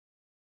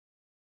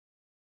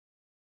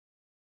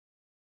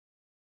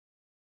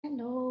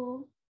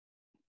Hello.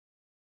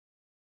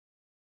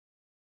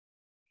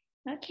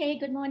 Okay,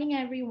 good morning,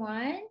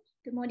 everyone.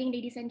 Good morning,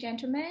 ladies and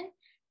gentlemen.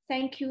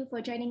 Thank you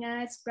for joining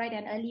us bright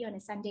and early on a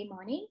Sunday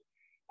morning.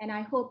 And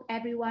I hope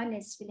everyone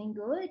is feeling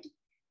good.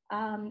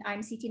 I'm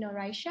Siti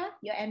Noraisha,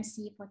 your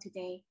MC for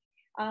today.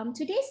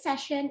 Today's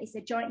session is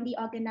a jointly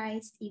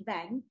organized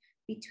event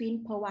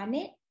between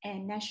PerWaniT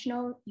and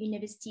National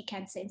University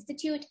Cancer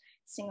Institute,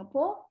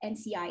 Singapore,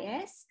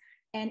 NCIS.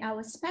 And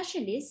our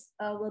specialists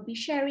will be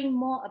sharing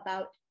more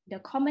about the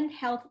common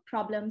health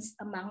problems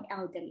among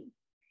elderly.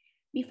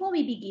 Before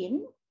we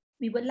begin,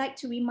 we would like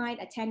to remind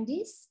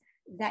attendees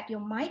that your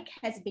mic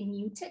has been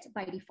muted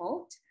by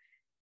default.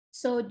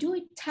 So do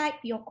type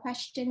your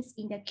questions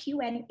in the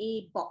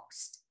Q&A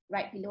box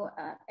right below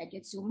at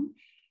your Zoom,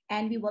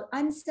 and we will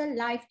answer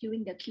live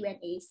during the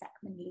Q&A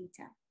segment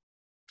later.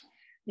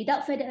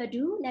 Without further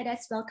ado, let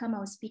us welcome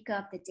our speaker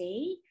of the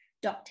day,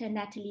 Dr.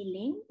 Natalie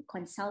Ling,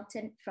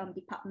 consultant from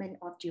Department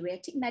of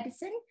Geriatric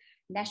Medicine,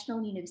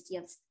 National University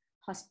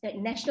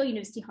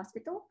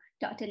Hospital.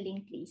 Dr.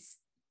 Ling, please.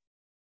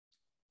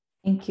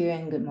 Thank you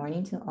and good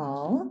morning to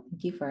all.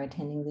 Thank you for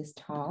attending this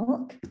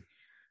talk.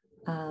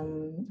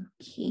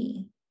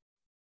 Okay.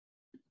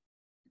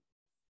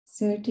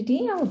 So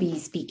today I will be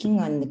speaking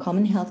on the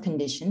common health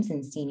conditions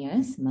in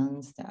seniors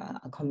amongst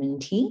our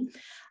community.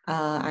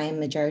 I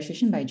am a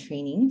geriatrician by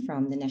training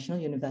from the National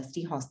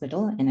University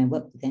Hospital, and I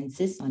work with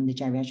NCIS on the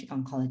Geriatric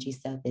Oncology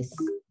Service.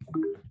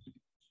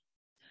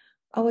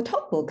 Our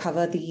talk will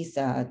cover these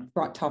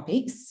broad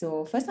topics.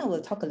 So first I will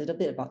talk a little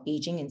bit about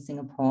aging in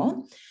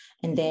Singapore.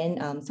 And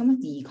then some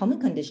of the common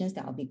conditions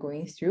that I'll be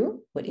going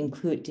through would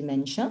include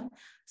dementia,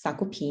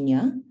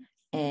 sarcopenia,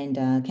 and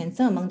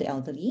cancer among the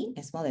elderly,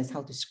 as well as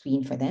how to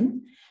screen for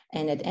them.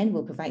 And at the end,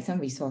 we'll provide some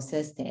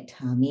resources that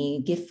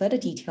may give further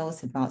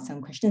details about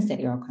some questions that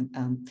you're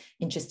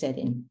interested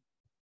in.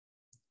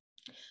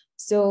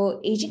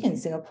 So aging in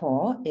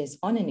Singapore is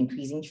on an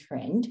increasing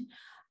trend.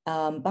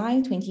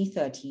 By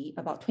 2030,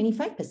 about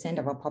 25%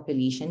 of our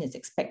population is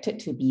expected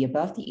to be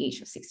above the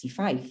age of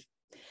 65.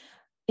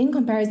 In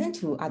comparison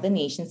to other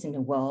nations in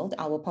the world,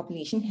 our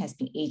population has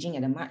been aging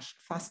at a much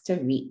faster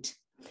rate.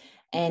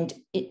 And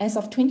as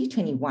of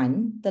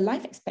 2021, the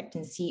life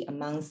expectancy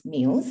amongst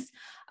males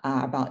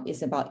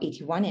is about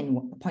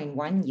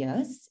 81.1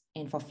 years,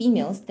 and for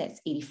females, that's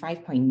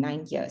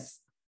 85.9 years.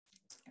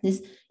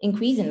 This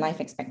increase in life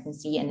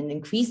expectancy and an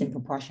increase in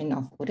proportion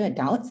of older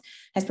adults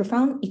has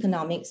profound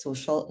economic,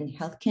 social, and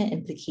healthcare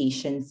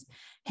implications.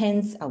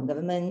 Hence, our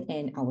government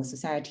and our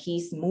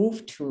societies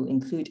move to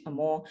include a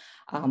more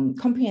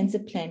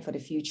comprehensive plan for the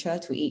future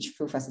to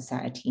age-proof our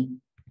society.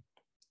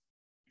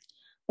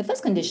 The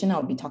first condition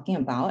I'll be talking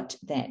about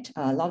that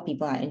a lot of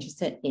people are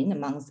interested in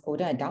amongst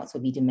older adults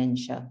will be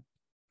dementia.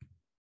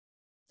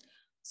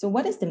 So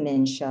what is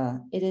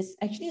dementia? It is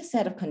actually a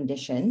set of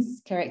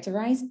conditions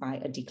characterized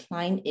by a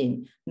decline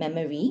in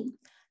memory,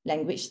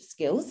 language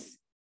skills,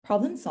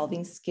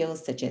 problem-solving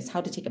skills such as how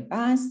to take a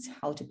bath,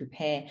 how to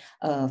prepare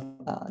a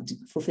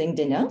fulfilling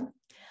dinner,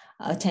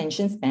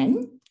 attention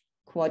span,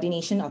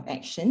 coordination of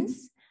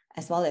actions,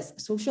 as well as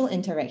social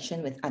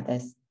interaction with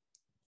others.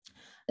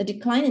 A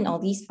decline in all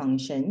these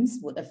functions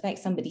would affect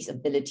somebody's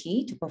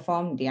ability to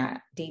perform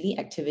their daily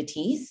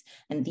activities,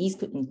 and these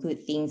could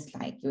include things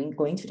like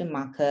going to the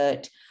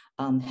market,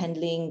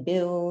 handling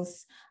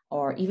bills,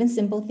 or even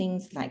simple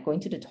things like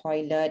going to the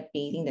toilet,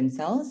 bathing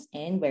themselves,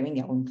 and wearing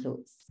their own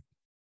clothes.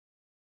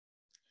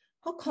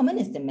 How common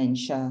is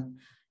dementia?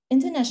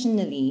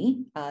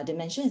 Internationally,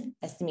 dementia is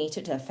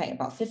estimated to affect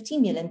about 50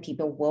 million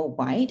people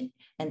worldwide,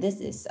 and this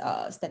is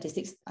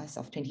statistics as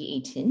of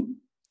 2018.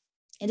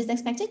 It is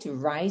expected to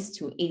rise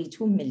to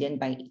 82 million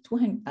by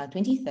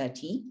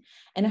 2030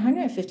 and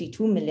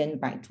 152 million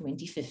by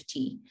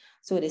 2050.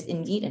 So it is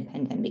indeed a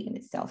pandemic in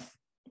itself.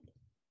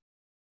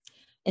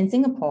 In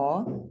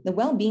Singapore, the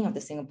well-being of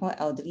the Singapore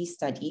Elderly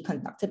Study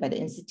conducted by the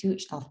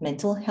Institute of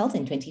Mental Health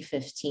in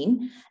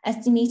 2015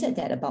 estimated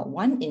that about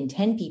 1 in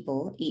 10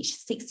 people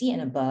aged 60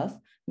 and above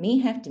may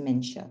have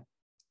dementia.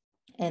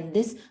 And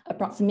this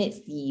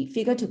approximates the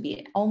figure to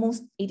be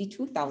almost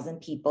 82,000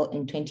 people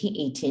in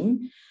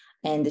 2018.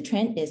 And the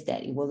trend is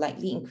that it will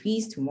likely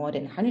increase to more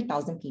than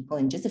 100,000 people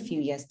in just a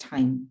few years'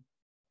 time.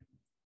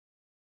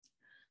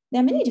 There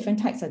are many different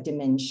types of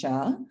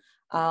dementia.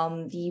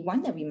 The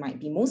one that we might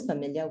be most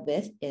familiar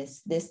with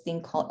is this thing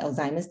called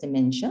Alzheimer's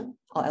dementia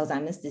or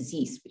Alzheimer's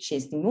disease, which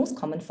is the most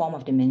common form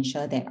of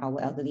dementia that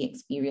our elderly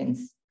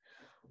experience.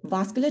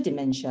 Vascular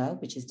dementia,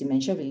 which is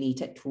dementia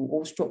related to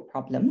old stroke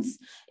problems,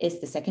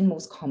 is the second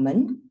most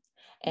common.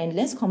 And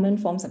less common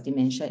forms of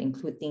dementia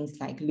include things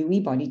like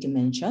Lewy body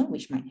dementia,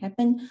 which might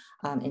happen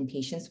in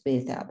patients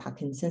with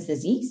Parkinson's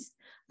disease,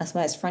 as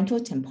well as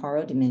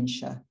frontotemporal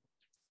dementia.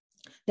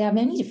 There are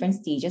many different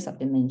stages of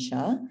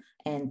dementia,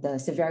 and the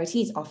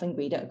severity is often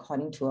graded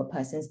according to a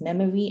person's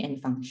memory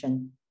and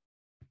function.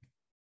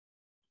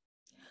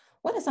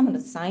 What are some of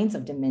the signs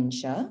of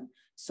dementia?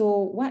 So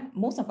what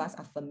most of us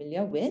are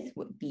familiar with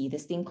would be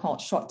this thing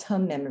called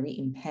short-term memory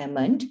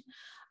impairment.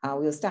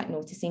 we'll start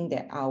noticing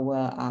that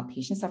our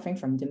patients suffering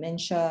from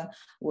dementia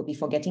will be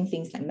forgetting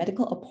things like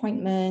medical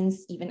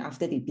appointments, even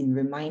after they've been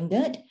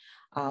reminded,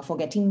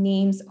 forgetting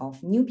names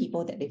of new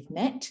people that they've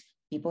met,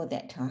 people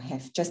that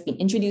have just been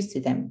introduced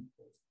to them.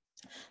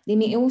 They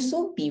may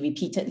also be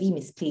repeatedly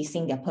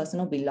misplacing their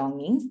personal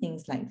belongings,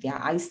 things like their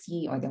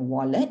IC or their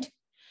wallet.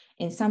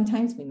 And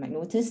sometimes we might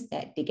notice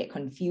that they get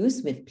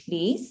confused with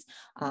place.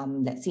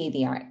 Let's say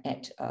they are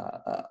at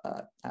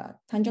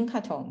Tanjung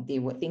Katong. They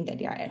would think that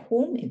they are at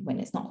home when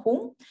it's not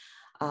home.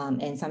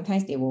 And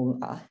sometimes they will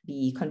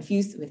be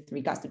confused with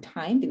regards to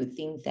time. They would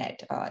think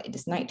that it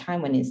is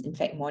nighttime when it's in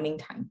fact morning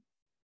time.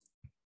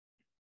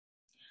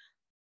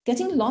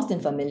 Getting lost in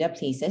familiar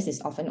places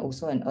is often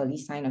also an early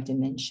sign of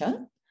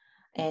dementia.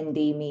 And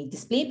they may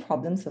display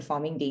problems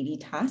performing daily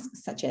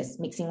tasks, such as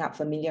mixing up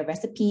familiar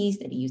recipes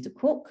that they used to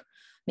cook,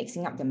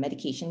 mixing up the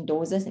medication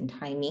doses and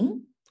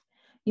timing.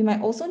 You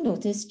might also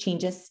notice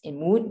changes in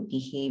mood,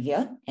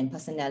 behavior, and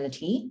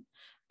personality,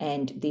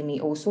 and they may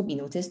also be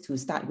noticed to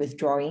start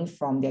withdrawing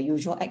from their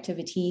usual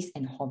activities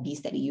and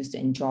hobbies that they used to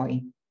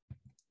enjoy.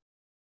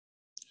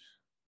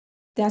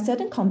 There are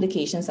certain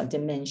complications of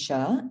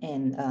dementia,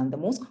 and the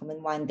most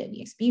common one that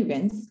we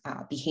experience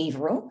are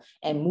behavioral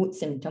and mood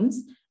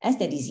symptoms as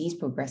the disease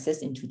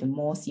progresses into the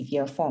more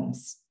severe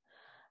forms.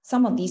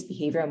 Some of these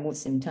behavioral and mood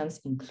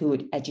symptoms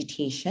include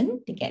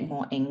agitation. They get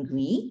more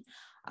angry.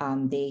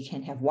 They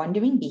can have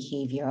wandering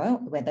behavior,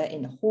 whether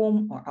in the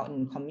home or out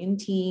in the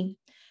community.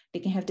 They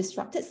can have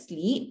disrupted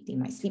sleep. They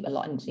might sleep a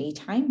lot in the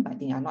daytime, but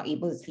they are not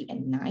able to sleep at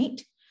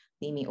night.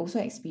 They may also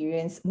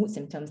experience mood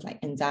symptoms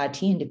like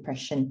anxiety and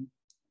depression.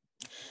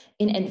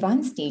 In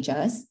advanced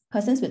stages,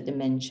 persons with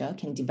dementia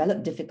can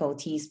develop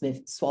difficulties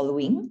with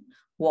swallowing,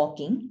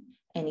 walking,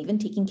 and even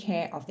taking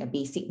care of their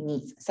basic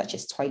needs, such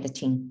as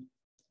toileting.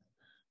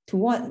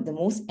 Toward the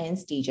most end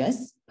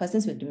stages,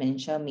 persons with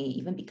dementia may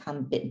even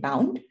become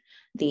bed-bound.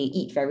 They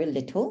eat very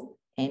little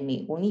and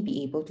may only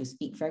be able to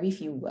speak very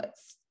few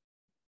words.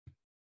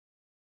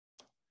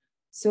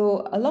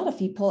 So a lot of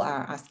people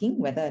are asking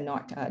whether or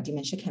not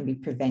dementia can be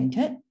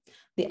prevented.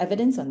 The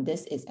evidence on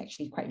this is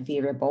actually quite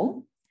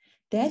variable.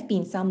 There have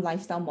been some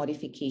lifestyle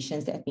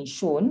modifications that have been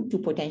shown to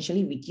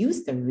potentially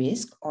reduce the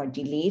risk or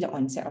delay the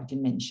onset of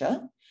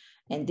dementia.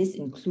 And this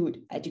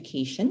include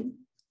education,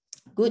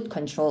 good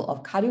control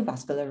of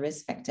cardiovascular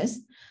risk factors,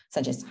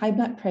 such as high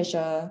blood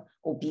pressure,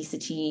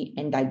 obesity,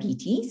 and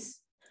diabetes,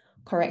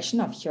 correction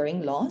of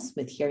hearing loss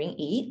with hearing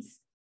aids,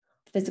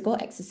 physical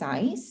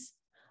exercise,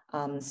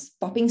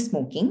 stopping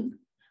smoking,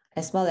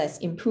 as well as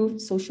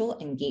improved social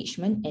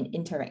engagement and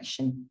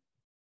interaction.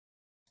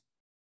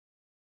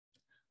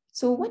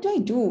 So what do I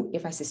do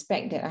if I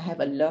suspect that I have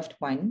a loved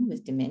one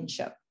with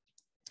dementia?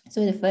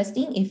 So the first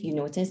thing, if you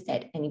notice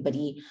that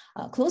anybody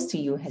close to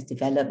you has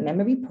developed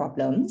memory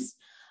problems,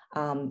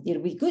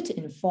 it'll be good to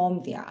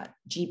inform their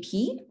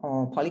GP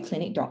or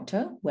polyclinic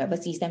doctor, whoever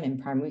sees them in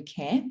primary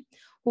care,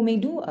 who may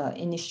do an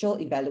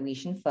initial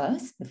evaluation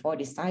first before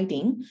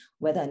deciding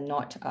whether or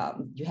not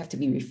you have to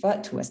be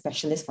referred to a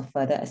specialist for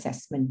further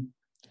assessment.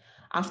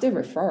 After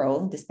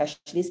referral, the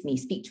specialist may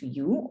speak to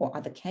you or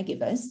other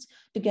caregivers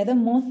to gather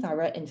more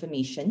thorough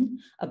information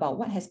about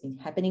what has been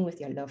happening with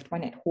your loved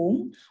one at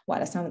home,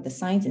 what are some of the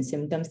signs and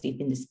symptoms they've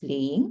been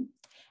displaying,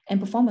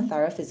 and perform a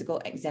thorough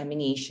physical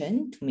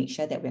examination to make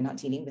sure that we're not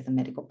dealing with a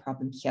medical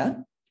problem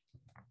here.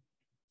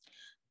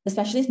 The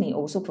specialist may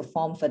also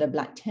perform further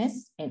blood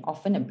tests and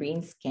often a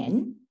brain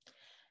scan.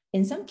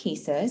 In some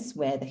cases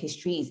where the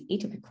history is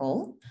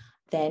atypical,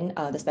 then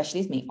the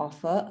specialist may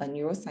offer a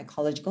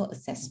neuropsychological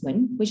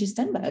assessment, which is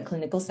done by a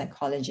clinical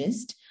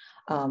psychologist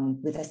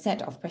with a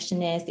set of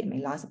questionnaires that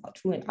may last about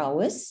 2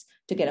 hours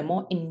to get a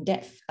more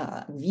in-depth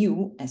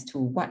view as to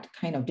what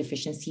kind of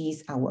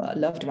deficiencies our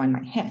loved one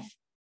might have.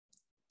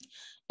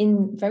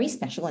 In very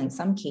special, in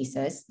some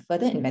cases,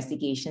 further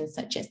investigations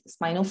such as the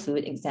spinal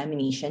fluid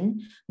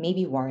examination may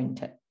be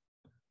warranted.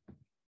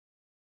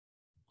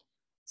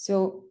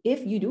 So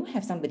if you do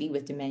have somebody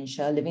with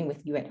dementia living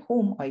with you at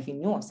home, or if you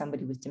know of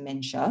somebody with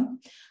dementia,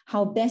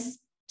 how best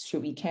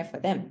should we care for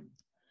them?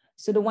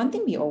 So the one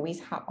thing we always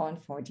harp on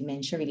for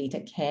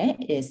dementia-related care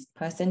is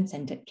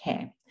person-centered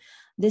care.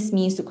 This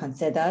means to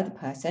consider the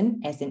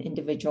person as an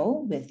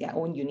individual with their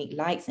own unique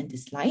likes and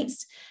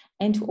dislikes,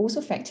 and to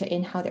also factor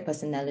in how their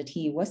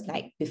personality was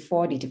like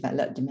before they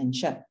developed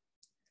dementia.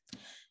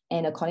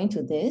 And according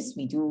to this,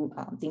 we do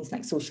things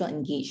like social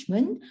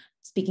engagement,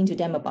 speaking to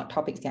them about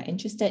topics they're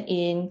interested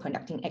in,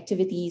 conducting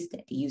activities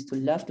that they used to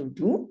love to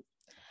do.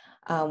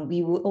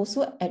 We will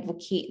also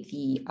advocate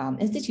the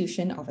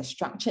institution of a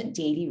structured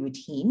daily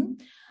routine,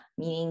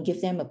 meaning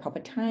give them a proper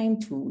time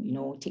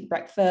to, take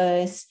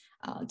breakfast,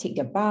 take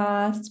their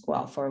baths, go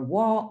out for a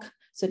walk,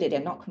 so that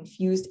they're not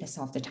confused as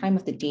of the time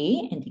of the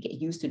day and they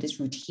get used to this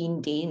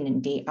routine day in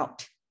and day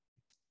out.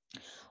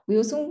 We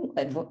also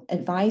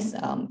advise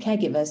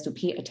caregivers to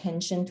pay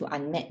attention to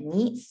unmet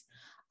needs.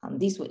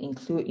 These would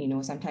include,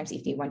 sometimes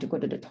if they want to go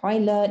to the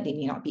toilet, they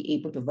may not be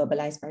able to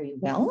verbalize very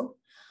well,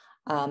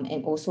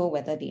 and also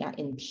whether they are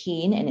in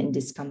pain and in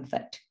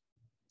discomfort.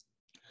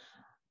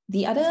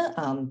 The other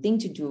thing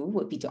to do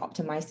would be to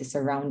optimize the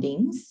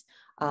surroundings.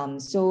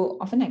 So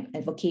often I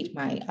advocate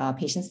my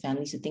patients'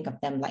 families to think of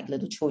them like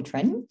little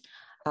children.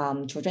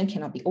 Children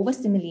cannot be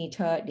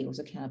overstimulated. They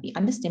also cannot be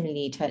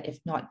understimulated. If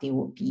not, they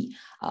will be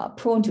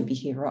prone to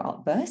behavioral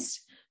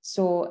outbursts.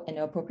 So in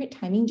appropriate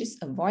timing,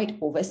 just avoid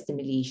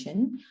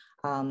overstimulation.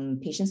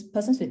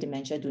 Persons with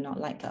dementia do not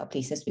like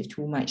places with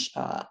too much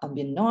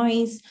ambient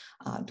noise,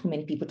 too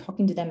many people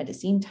talking to them at the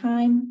same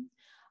time.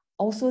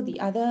 Also, the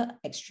other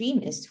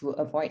extreme is to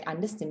avoid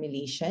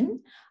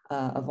understimulation,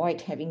 avoid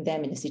having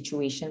them in a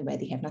situation where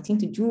they have nothing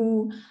to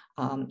do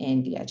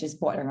and they are just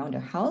bored around the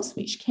house,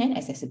 which can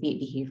exacerbate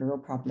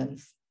behavioral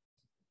problems.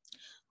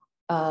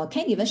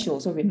 Caregivers should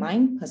also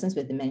remind persons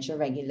with dementia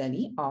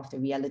regularly of the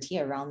reality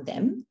around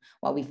them.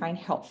 What we find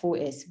helpful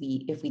is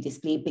if we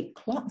display big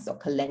clocks or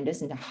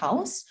calendars in the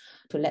house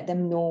to let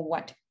them know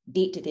what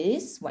date it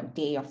is, what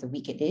day of the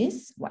week it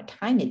is, what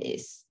time it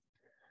is.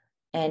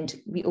 And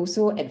we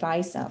also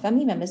advise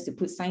family members to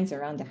put signs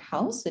around the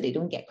house so they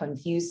don't get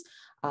confused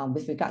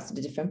with regards to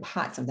the different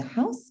parts of the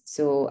house.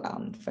 So,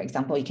 for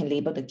example, you can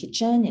label the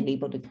kitchen and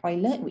label the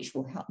toilet, which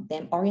will help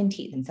them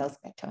orientate themselves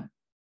better.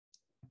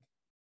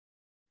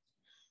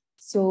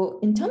 So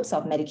in terms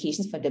of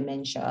medications for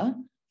dementia,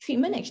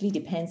 treatment actually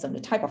depends on the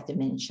type of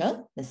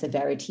dementia, the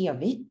severity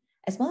of it,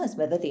 as well as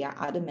whether there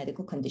are other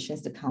medical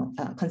conditions to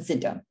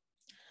consider.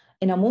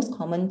 In our most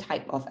common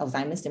type of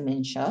Alzheimer's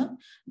dementia,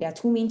 there are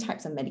two main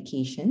types of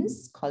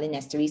medications,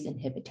 cholinesterase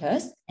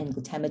inhibitors and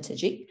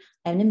glutamatergic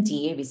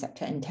NMDA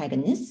receptor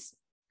antagonists.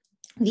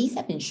 These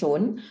have been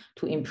shown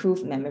to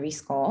improve memory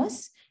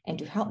scores and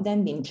to help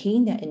them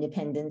maintain their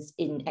independence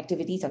in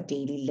activities of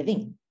daily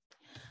living.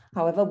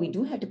 However, we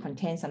do have to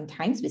contend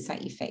sometimes with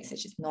side effects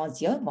such as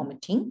nausea,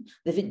 vomiting,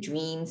 vivid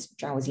dreams,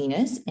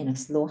 drowsiness, and a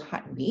slow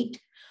heart rate.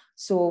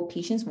 So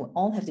patients will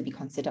all have to be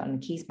considered on a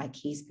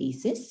case-by-case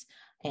basis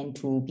and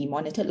to be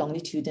monitored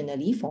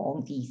longitudinally for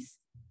all these.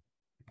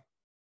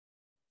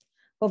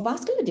 For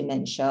vascular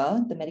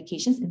dementia, the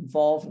medications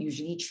involved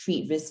usually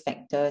treat risk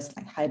factors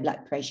like high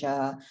blood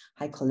pressure,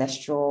 high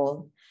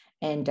cholesterol,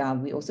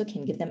 and we also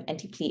can give them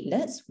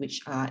antiplatelets,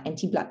 which are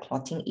anti-blood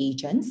clotting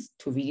agents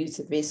to reduce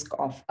the risk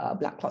of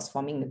blood clots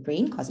forming in the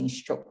brain, causing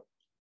stroke.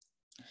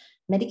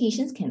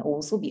 Medications can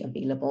also be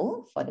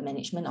available for the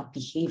management of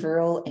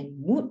behavioral and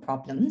mood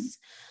problems,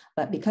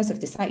 but because of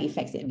the side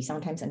effects that we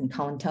sometimes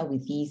encounter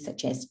with these,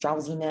 such as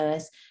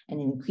drowsiness and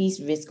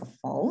increased risk of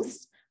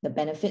falls, the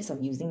benefits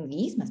of using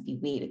these must be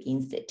weighed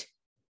against it.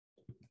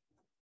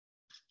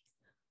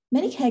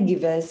 Many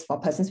caregivers for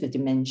persons with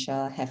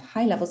dementia have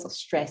high levels of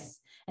stress,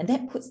 and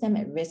that puts them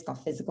at risk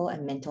of physical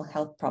and mental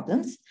health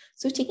problems.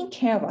 So taking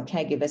care of our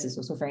caregivers is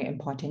also very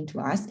important to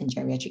us in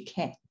geriatric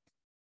care.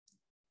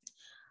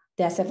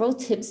 There are several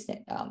tips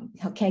that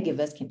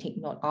caregivers can take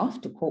note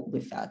of to cope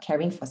with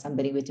caring for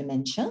somebody with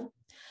dementia.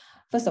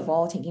 First of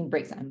all, taking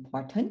breaks are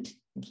important.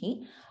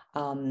 Okay,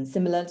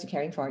 similar to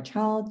caring for a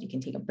child, you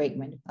can take a break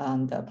when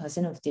the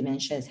person with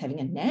dementia is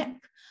having a nap,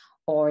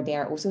 or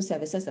there are also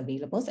services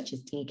available such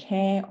as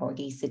daycare or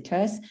day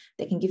sitters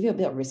that can give you a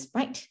bit of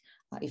respite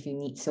if you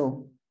need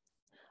so.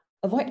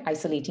 Avoid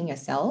isolating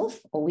yourself.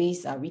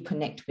 Always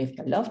reconnect with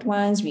your loved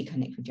ones,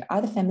 reconnect with your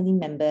other family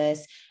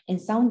members,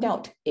 and sound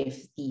out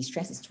if the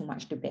stress is too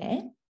much to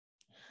bear.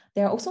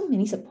 There are also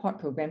many support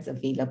programs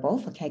available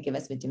for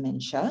caregivers with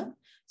dementia.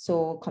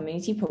 So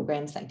community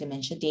programs like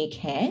Dementia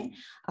Daycare,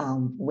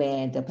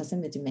 where the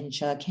person with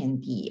dementia can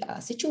be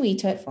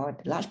situated for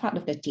a large part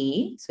of the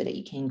day so that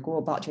you can go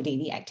about your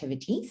daily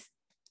activities.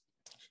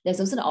 There's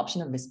also the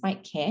option of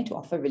respite care to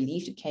offer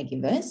relief to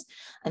caregivers,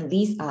 and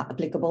these are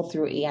applicable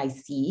through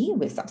AIC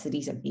with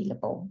subsidies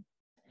available.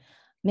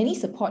 Many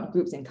support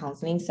groups and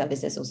counseling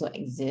services also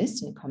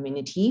exist in the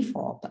community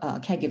for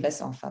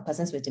caregivers of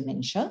persons with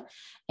dementia,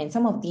 and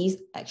some of these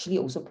actually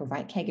also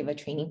provide caregiver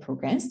training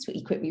programs to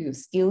equip you with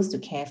skills to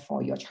care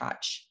for your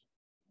charge.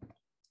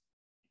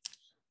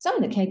 Some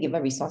of the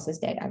caregiver resources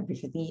that I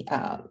briefly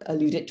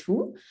alluded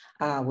to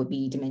would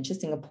be Dementia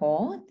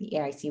Singapore, the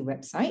AIC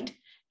website,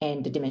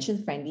 and the Dementia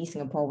Friendly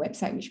Singapore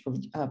website, which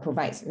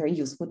provides very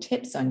useful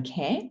tips on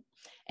care,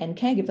 and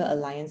Caregiver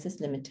Alliances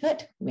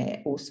Limited,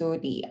 where also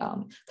they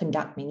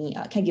conduct many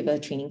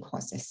caregiver training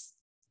courses.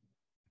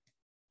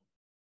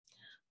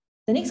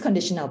 The next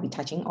condition I'll be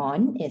touching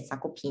on is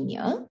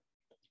sarcopenia.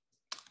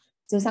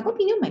 So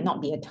sarcopenia might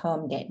not be a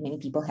term that many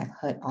people have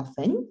heard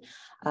often.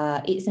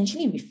 It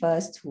essentially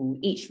refers to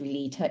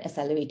age-related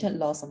accelerated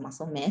loss of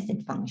muscle mass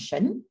and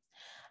function.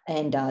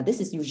 And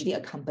this is usually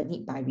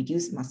accompanied by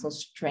reduced muscle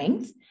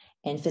strength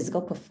and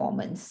physical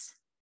performance.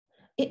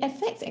 It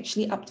affects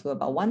actually up to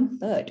about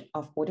 1/3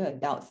 of older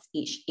adults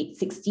aged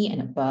 60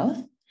 and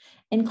above.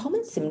 And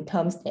common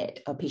symptoms that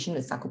a patient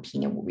with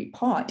sarcopenia will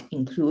report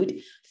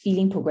include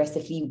feeling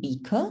progressively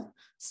weaker,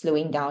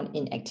 slowing down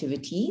in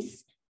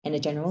activities, and a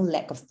general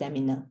lack of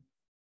stamina.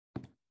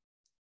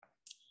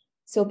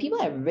 So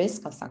people at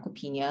risk of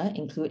sarcopenia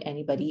include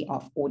anybody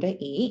of older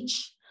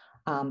age,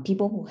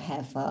 people who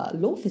have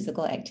low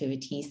physical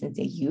activity since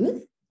their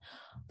youth,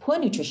 poor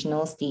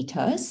nutritional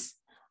status,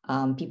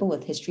 people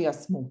with history of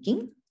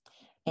smoking,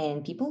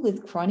 And people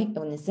with chronic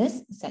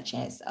illnesses such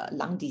as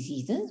lung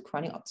diseases,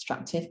 chronic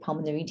obstructive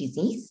pulmonary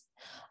disease,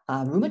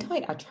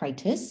 rheumatoid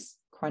arthritis,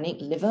 chronic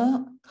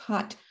liver,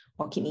 heart,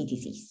 or kidney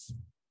disease.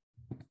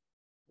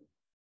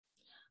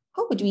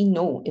 How would we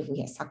know if we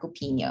have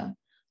sarcopenia?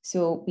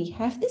 So we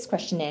have this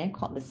questionnaire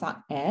called the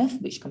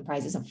SARC-F, which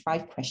comprises of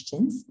 5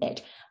 questions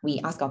that we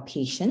ask our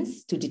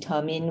patients to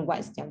determine what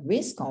is their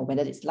risk or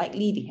whether it's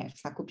likely they have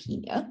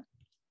sarcopenia.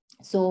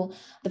 So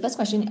the first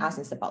question asked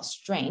is about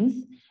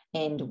strength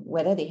and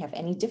whether they have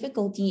any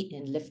difficulty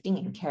in lifting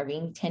and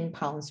carrying 10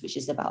 pounds, which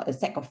is about a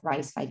sack of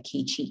rice, 5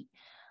 kg.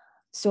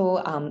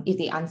 So if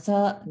they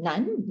answer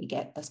none, we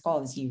get a score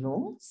of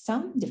 0.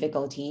 Some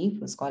difficulty,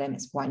 we'll score them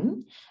as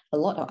 1. A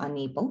lot or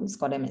unable, we'll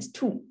score them as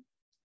 2.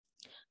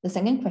 The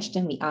second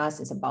question we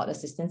ask is about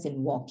assistance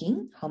in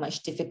walking. How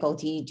much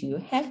difficulty do you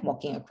have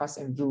walking across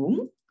a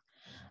room?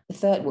 The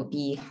third would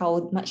be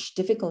how much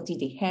difficulty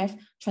they have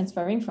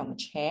transferring from a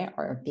chair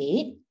or a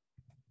bed.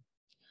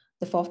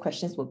 The fourth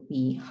question would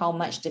be how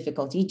much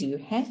difficulty do you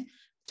have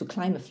to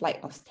climb a flight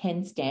of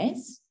 10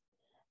 stairs?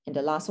 And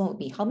the last one would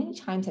be how many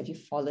times have you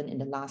fallen in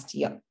the last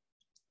year?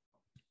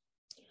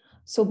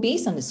 So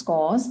based on the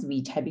scores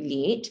we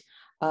tabulate,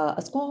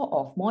 a score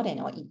of more than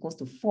or equals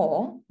to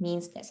 4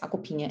 means that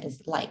sarcopenia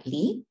is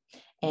likely,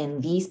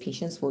 and these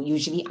patients will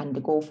usually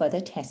undergo further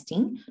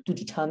testing to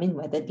determine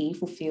whether they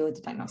fulfill the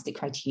diagnostic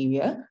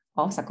criteria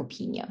of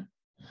sarcopenia.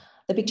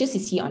 The pictures you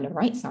see on the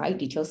right side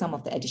detail some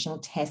of the additional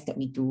tests that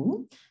we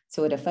do.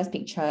 So the first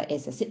picture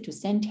is a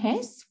sit-to-stand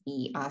test.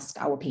 We ask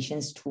our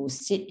patients to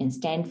sit and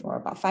stand for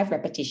about 5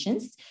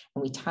 repetitions,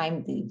 and we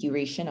time the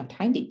duration of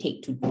time they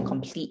take to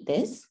complete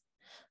this.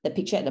 The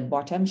picture at the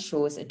bottom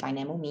shows a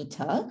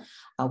dynamometer,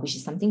 which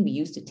is something we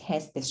use to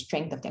test the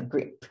strength of their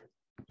grip.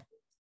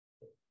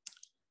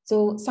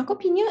 So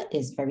sarcopenia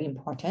is very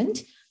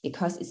important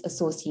because it's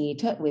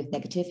associated with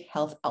negative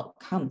health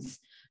outcomes,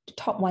 the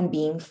top one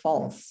being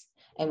falls.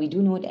 And we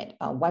do know that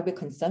why we're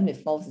concerned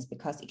with falls is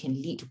because it can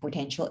lead to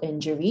potential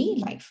injury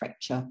like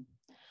fracture.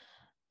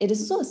 It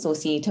is also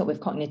associated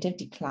with cognitive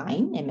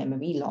decline and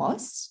memory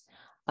loss,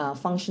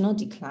 functional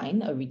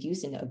decline, a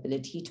reduce in the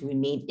ability to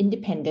remain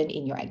independent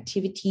in your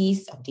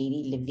activities of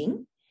daily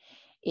living.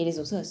 It is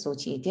also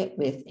associated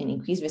with an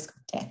increased risk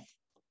of death.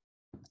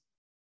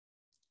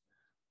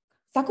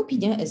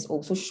 Sarcopenia is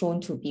also shown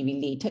to be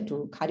related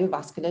to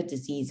cardiovascular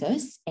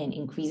diseases and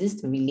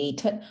increases the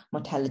related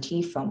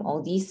mortality from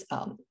all these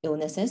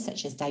illnesses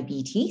such as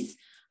diabetes,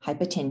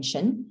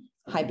 hypertension,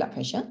 high blood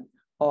pressure,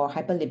 or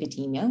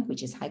hyperlipidemia,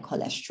 which is high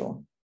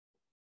cholesterol.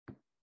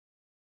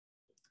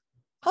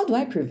 How do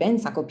I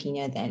prevent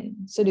sarcopenia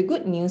then? So the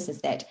good news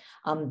is that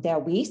there are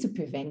ways to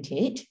prevent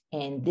it,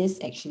 and this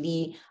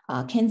actually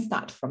can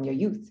start from your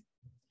youth.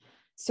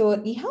 So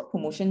the Health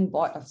Promotion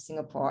Board of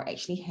Singapore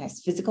actually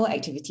has physical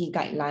activity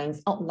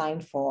guidelines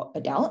outlined for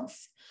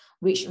adults,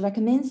 which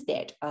recommends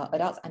that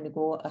adults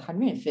undergo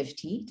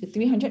 150 to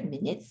 300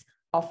 minutes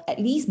of at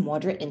least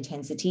moderate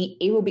intensity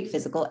aerobic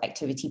physical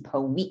activity per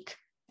week.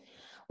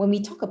 When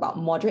we talk about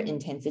moderate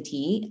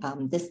intensity,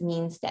 this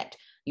means that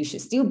you should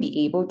still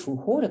be able to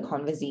hold a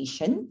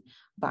conversation,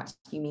 but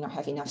you may not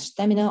have enough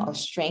stamina or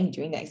strength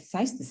during the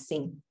exercise to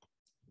sing.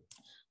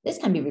 This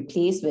can be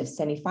replaced with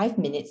 75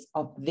 minutes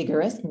of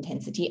vigorous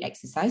intensity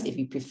exercise if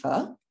you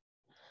prefer.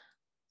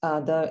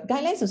 The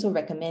guidelines also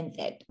recommend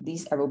that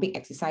these aerobic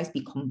exercise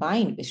be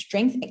combined with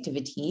strength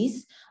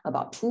activities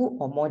about 2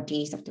 or more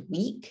days of the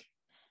week,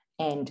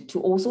 and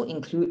to also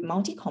include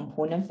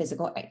multi-component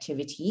physical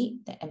activity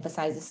that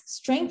emphasizes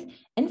strength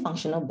and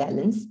functional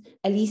balance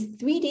at least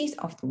 3 days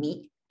of the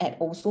week at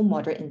also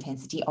moderate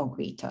intensity or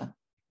greater.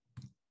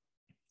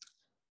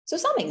 So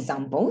some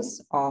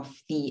examples of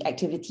the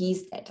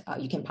activities that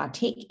you can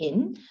partake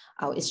in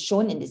is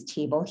shown in this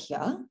table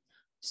here.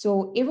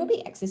 So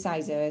aerobic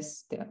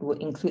exercises that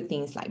would include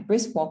things like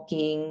brisk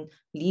walking,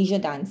 leisure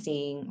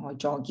dancing or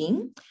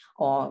jogging,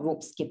 or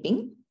rope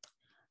skipping.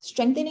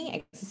 Strengthening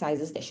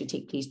exercises that should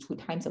take place 2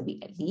 times a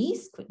week at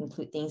least could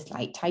include things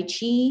like Tai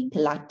Chi,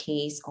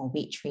 Pilates, or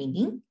weight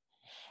training.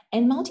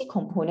 And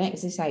multi-component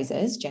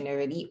exercises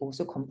generally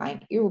also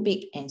combine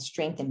aerobic and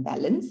strength and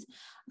balance.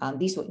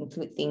 These would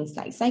include things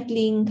like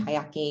cycling,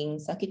 kayaking,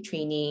 circuit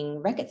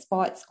training, racket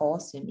sports, or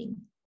swimming.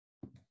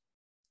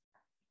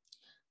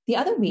 The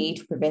other way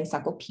to prevent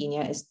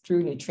sarcopenia is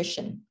through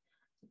nutrition.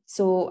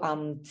 So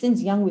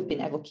since young, we've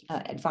been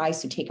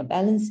advised to take a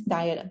balanced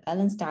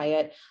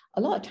diet.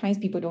 A lot of times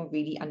people don't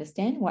really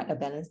understand what a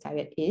balanced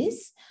diet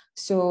is.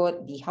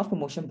 So the Health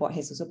Promotion Board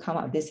has also come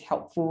up with this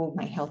helpful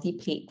My Healthy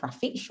Plate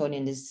graphic shown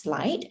in this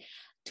slide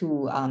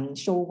to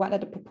show what are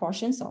the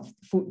proportions of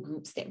food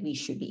groups that we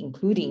should be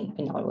including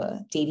in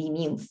our daily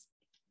meals.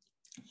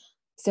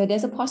 So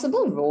there's a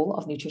possible role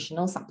of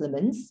nutritional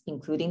supplements,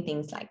 including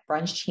things like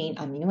branched-chain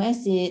amino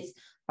acids,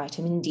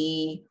 vitamin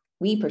D,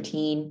 whey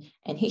protein,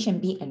 and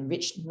HMB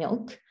enriched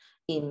milk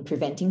in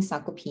preventing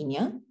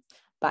sarcopenia.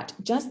 But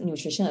just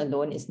nutrition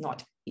alone is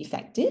not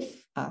effective.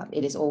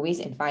 It is always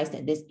advised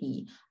that this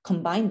be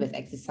combined with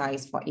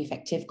exercise for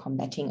effective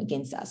combating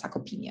against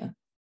sarcopenia.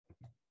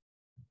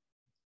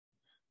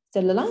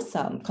 So the last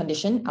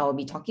condition I will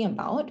be talking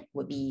about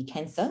would be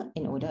cancer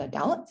in older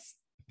adults.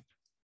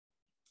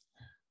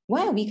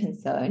 Why are we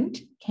concerned?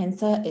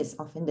 Cancer is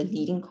often the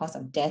leading cause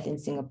of death in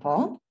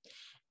Singapore,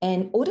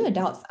 and older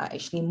adults are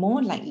actually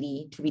more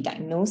likely to be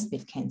diagnosed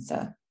with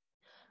cancer.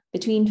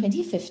 Between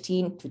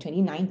 2015 to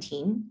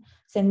 2019,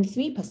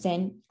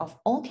 73% of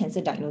all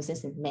cancer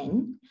diagnoses in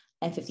men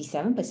and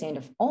 57%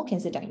 of all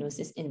cancer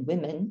diagnoses in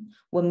women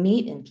were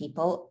made in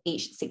people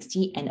aged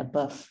 60 and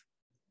above.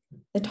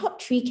 The top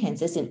 3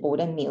 cancers in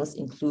older males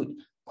include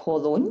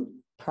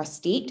colon,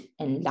 prostate,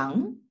 and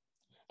lung.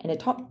 And the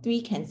top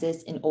 3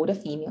 cancers in older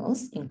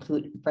females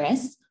include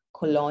breast,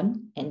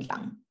 colon, and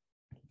lung.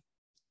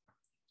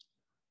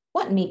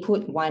 What may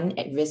put one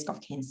at risk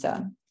of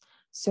cancer?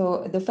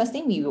 So the first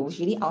thing we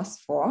usually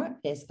ask for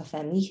is a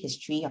family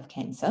history of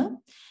cancer.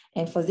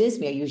 And for this,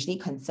 we are usually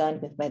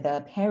concerned with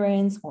whether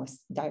parents or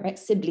direct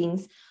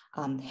siblings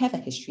have a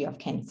history of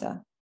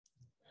cancer.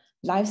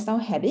 Lifestyle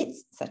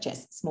habits such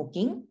as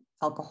smoking,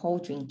 alcohol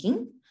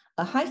drinking,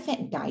 a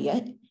high-fat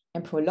diet,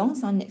 and prolonged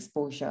sun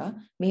exposure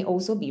may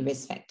also be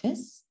risk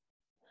factors.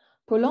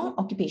 Prolonged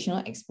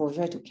occupational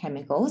exposure to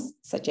chemicals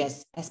such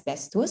as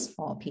asbestos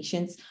for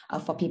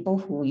people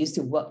who used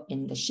to work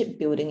in the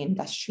shipbuilding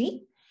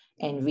industry,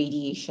 and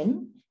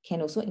radiation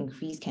can also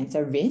increase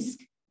cancer risk.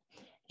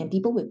 And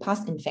people with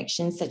past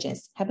infections such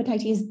as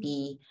hepatitis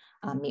B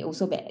may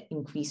also be at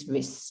increased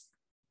risk.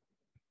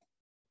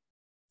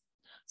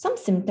 Some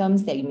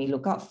symptoms that you may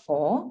look out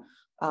for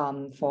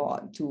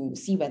to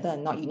see whether or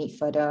not you need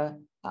further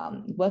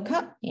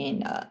workup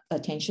and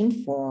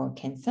attention for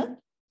cancer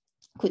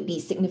could be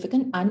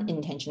significant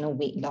unintentional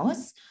weight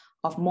loss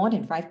of more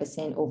than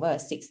 5% over a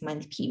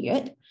 6-month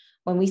period.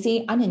 When we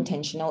say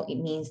unintentional, it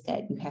means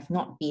that you have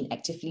not been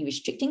actively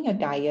restricting your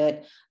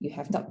diet, you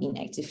have not been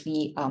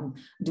actively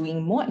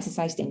doing more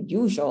exercise than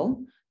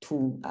usual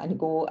to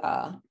undergo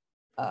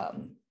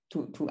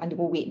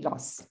weight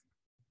loss.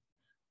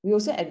 We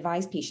also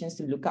advise patients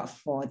to look out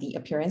for the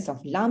appearance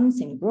of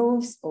lumps and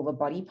growths over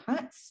body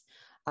parts.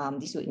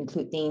 This would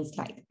include things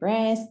like the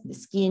breast, the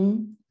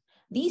skin.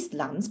 These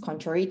lumps,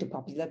 contrary to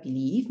popular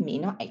belief, may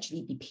not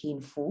actually be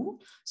painful.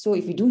 So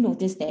if you do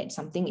notice that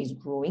something is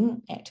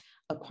growing at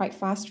a quite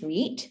fast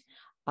rate,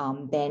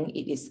 then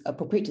it is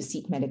appropriate to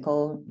seek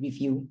medical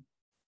review.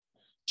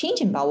 Change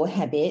in bowel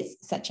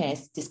habits, such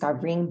as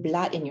discovering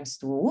blood in your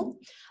stool,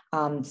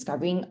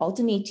 discovering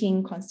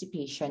alternating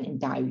constipation and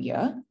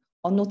diarrhea,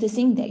 or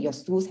noticing that your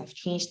stools have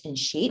changed in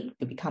shape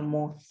to become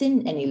more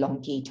thin and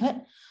elongated,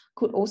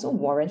 could also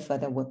warrant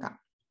further workup.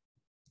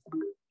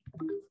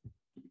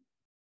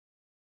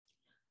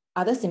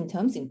 Other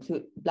symptoms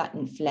include blood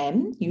and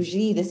phlegm.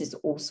 Usually this is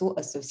also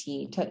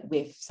associated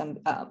with some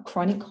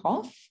chronic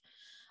cough,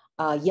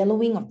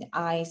 yellowing of the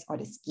eyes or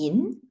the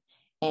skin,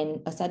 and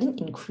a sudden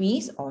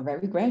increase or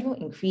very gradual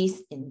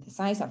increase in the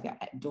size of your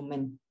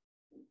abdomen.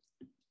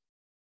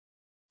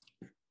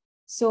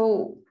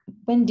 So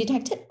when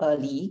detected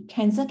early,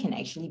 cancer can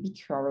actually be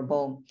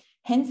curable,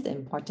 hence the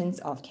importance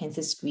of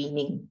cancer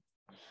screening.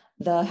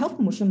 The Health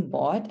Promotion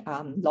Board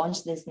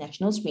launched this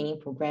national screening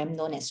program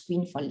known as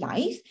Screen for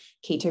Life,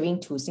 catering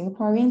to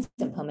Singaporeans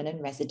and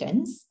permanent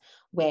residents,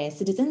 where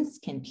citizens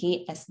can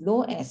pay as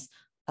low as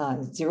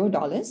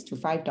 $0 to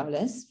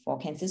 $5 for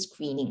cancer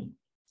screening.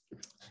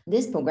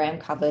 This program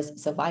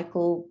covers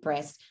cervical,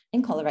 breast,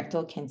 and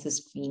colorectal cancer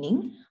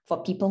screening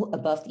for people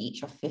above the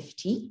age of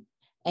 50,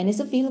 and is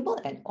available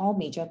at all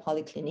major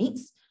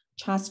polyclinics,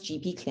 CHAS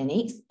GP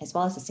clinics, as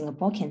well as the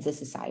Singapore Cancer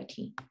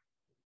Society.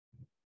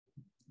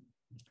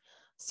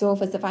 So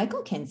for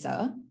cervical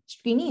cancer,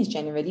 screening is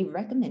generally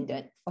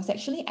recommended for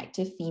sexually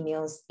active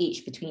females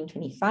aged between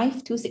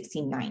 25 to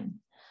 69.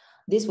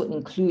 This would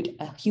include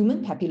a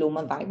human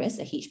papillomavirus,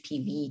 a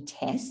HPV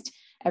test,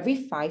 every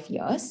 5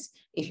 years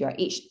if you're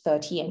aged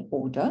 30 and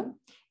older.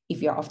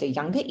 If you're of the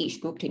younger age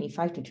group,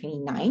 25 to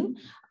 29,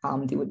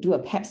 they would do a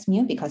pap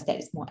smear because that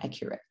is more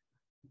accurate.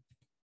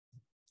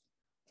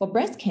 For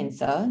breast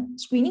cancer,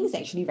 screening is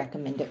actually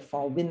recommended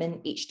for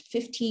women aged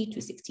 50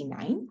 to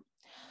 69.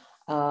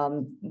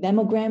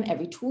 Mammogram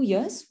every 2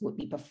 years would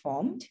be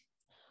performed.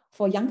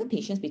 For younger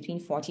patients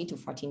between 40 to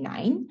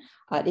 49,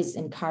 it is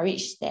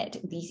encouraged that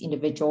these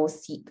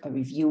individuals seek a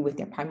review with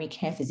their primary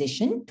care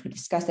physician to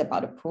discuss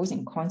about the pros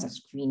and cons of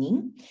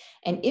screening.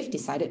 And if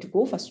decided to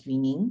go for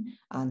screening,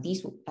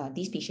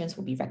 these patients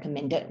will be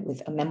recommended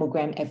with a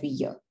mammogram every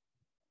year.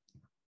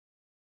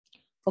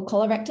 For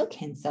colorectal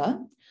cancer,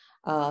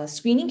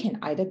 screening can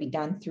either be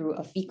done through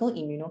a fecal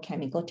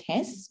immunochemical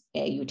test,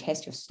 where you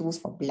test your stools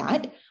for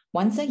blood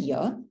once a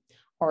year,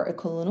 or a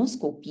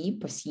colonoscopy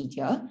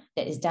procedure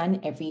that is done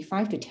every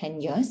 5 to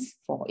 10 years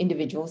for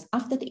individuals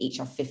after the age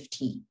of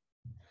 50.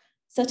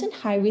 Certain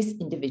high-risk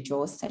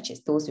individuals, such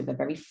as those with a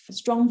very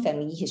strong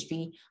family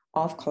history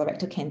of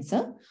colorectal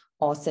cancer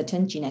or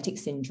certain genetic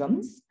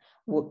syndromes,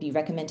 would be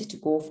recommended to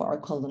go for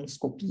a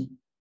colonoscopy.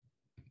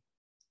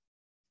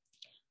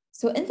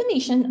 So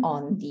information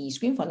on the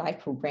Screen for Life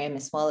program,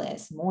 as well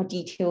as more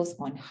details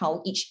on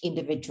how each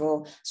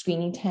individual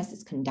screening test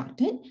is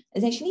conducted,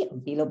 is actually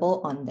available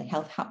on the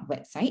Health Hub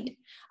website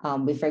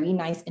with very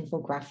nice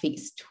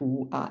infographics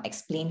to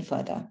explain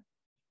further.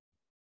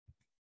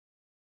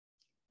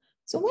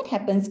 So what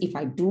happens if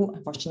I do,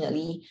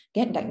 unfortunately,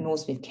 get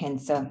diagnosed with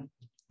cancer?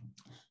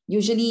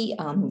 Usually,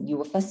 you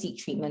will first seek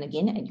treatment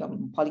again at your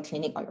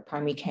polyclinic or your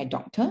primary care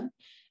doctor.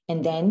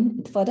 And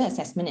then further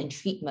assessment and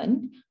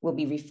treatment will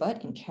be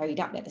referred and carried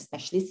out at a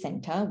specialist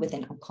center with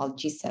an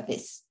oncology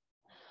service.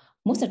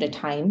 Most of the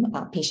time,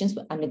 patients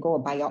will undergo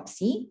a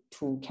biopsy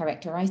to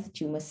characterize the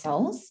tumor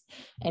cells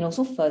and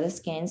also further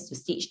scans to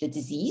stage the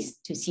disease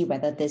to see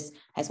whether this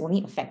has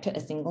only affected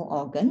a single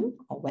organ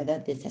or whether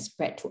this has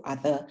spread to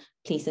other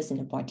places in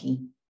the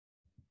body.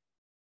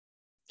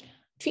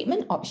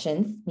 Treatment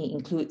options may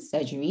include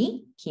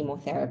surgery,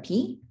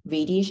 chemotherapy,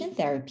 radiation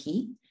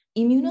therapy,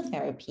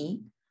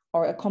 immunotherapy,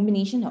 or a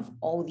combination of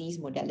all these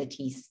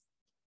modalities.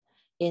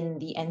 In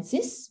the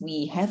NCIS,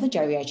 we have a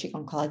geriatric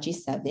oncology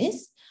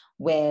service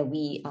where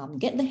we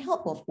get the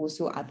help of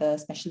also other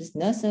specialist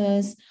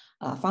nurses,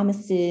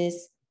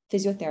 pharmacists,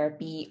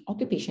 physiotherapy,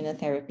 occupational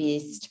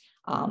therapists,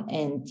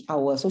 and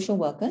our social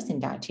workers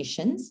and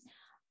dietitians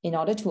in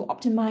order to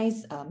optimize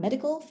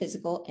medical,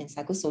 physical, and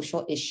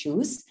psychosocial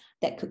issues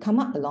that could come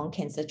up along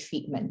cancer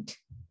treatment.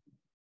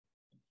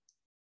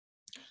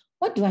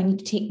 What do I need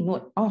to take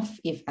note of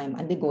if I'm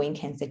undergoing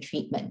cancer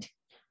treatment?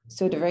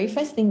 So the very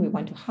first thing we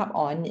want to harp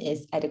on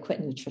is adequate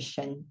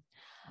nutrition.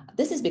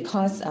 This is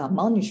because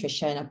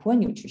malnutrition or poor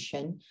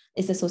nutrition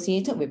is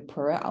associated with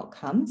poorer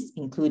outcomes,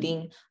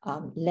 including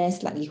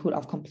less likelihood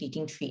of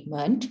completing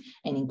treatment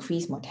and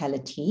increased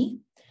mortality.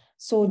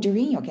 So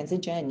during your cancer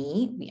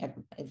journey, we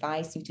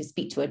advise you to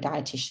speak to a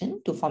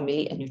dietitian to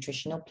formulate a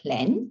nutritional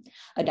plan.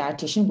 A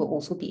dietitian will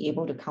also be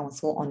able to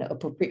counsel on the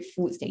appropriate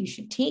foods that you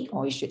should take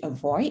or you should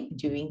avoid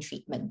during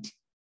treatment.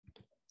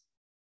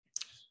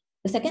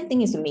 The second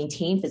thing is to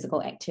maintain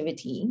physical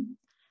activity.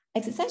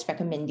 Exercise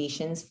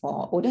recommendations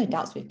for older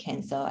adults with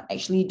cancer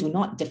actually do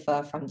not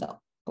differ from the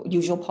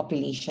usual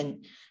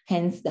population.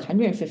 Hence, the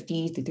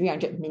 150 to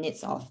 300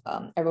 minutes of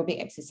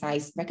aerobic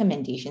exercise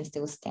recommendation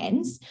still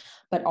stands.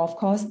 But of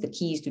course, the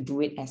key is to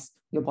do it as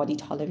your body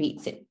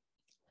tolerates it.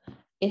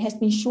 It has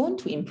been shown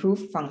to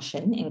improve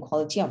function and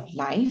quality of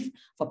life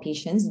for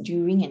patients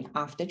during and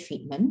after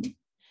treatment.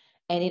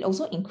 And it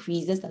also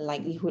increases the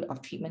likelihood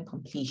of treatment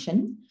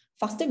completion,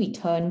 faster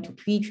return to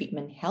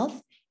pre-treatment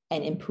health,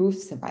 and improved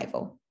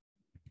survival.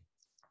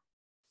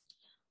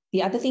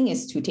 The other thing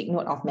is to take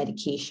note of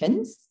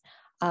medications.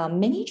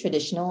 Many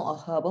traditional or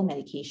herbal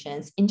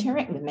medications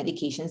interact with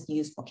medications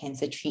used for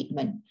cancer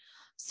treatment.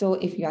 So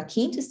if you are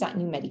keen to start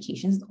new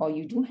medications or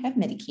you do have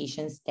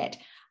medications that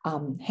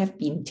have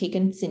been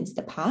taken since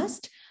the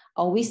past,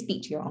 always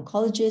speak to your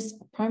oncologist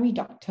or primary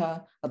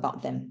doctor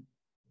about them.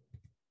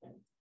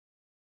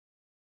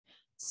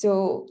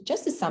 So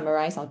just to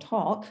summarize our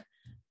talk,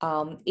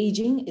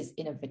 aging is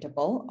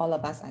inevitable. All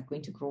of us are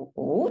going to grow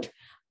old,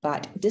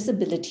 but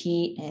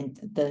disability and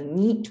the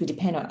need to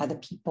depend on other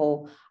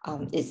people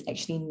is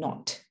actually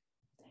not.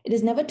 It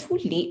is never too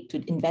late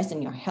to invest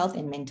in your health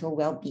and mental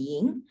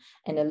well-being,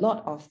 and a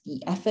lot of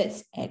the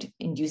efforts at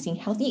inducing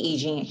healthy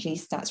aging actually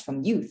starts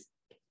from youth.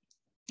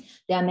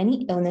 There are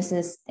many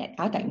illnesses that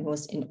are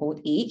diagnosed in old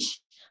age,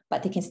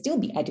 but they can still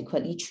be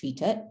adequately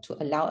treated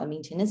to allow a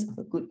maintenance of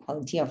a good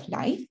quality of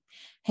life.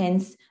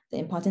 Hence, the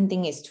important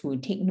thing is to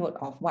take note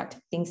of what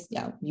things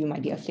you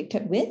might be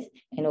afflicted with,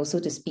 and also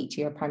to speak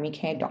to your primary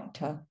care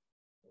doctor.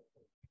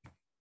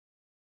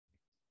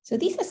 So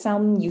these are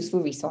some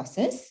useful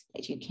resources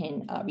that you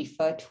can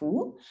refer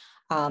to.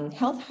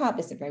 Health Hub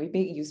is a very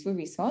big useful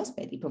resource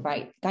where they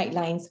provide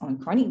guidelines on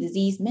chronic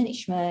disease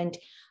management.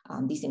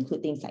 These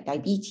include things like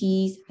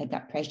diabetes, high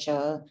blood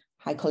pressure,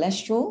 high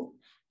cholesterol.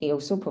 They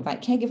also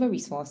provide caregiver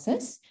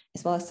resources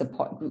as well as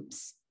support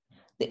groups.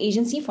 The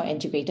Agency for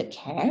Integrated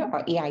Care,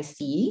 or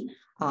AIC,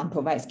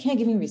 provides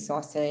caregiving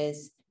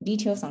resources,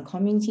 details on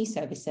community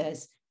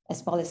services,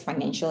 as well as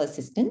financial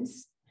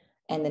assistance.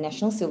 And the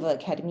National Silver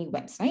Academy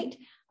website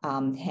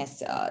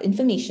has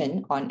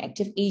information on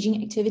active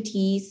aging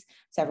activities,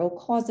 several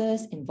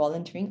causes, and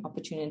volunteering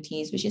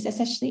opportunities, which is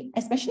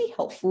especially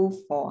helpful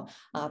for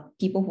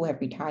people who have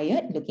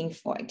retired looking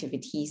for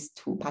activities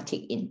to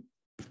partake in.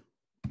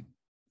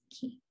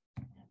 Okay,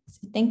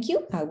 so thank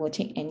you. I will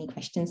take any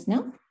questions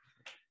now.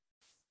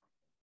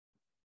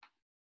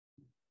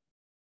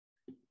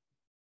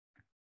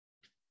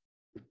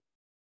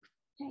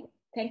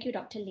 Thank you,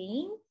 Dr.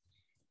 Ling.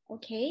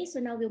 Okay, so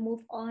now we'll move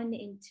on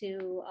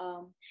into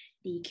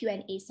the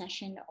Q&A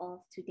session of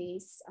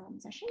today's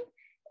session.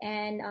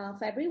 And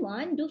for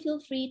everyone, do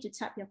feel free to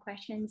type your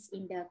questions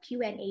in the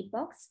Q&A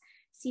box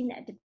seen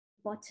at the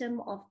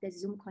bottom of the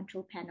Zoom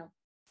control panel.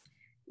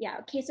 Yeah,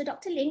 okay, so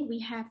Dr. Ling, we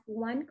have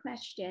one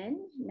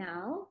question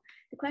now.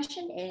 The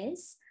question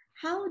is,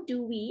 how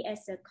do we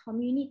as a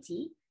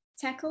community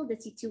tackle the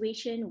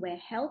situation where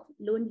health,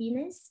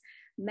 loneliness,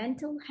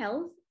 mental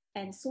health,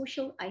 and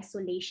social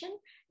isolation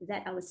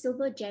that our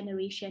silver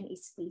generation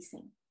is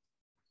facing?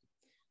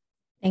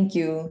 Thank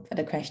you for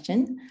the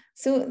question.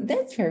 So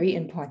that's very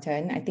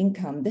important. I think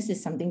this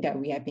is something that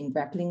we have been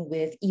grappling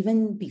with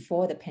even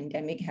before the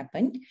pandemic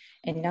happened.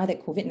 And now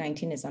that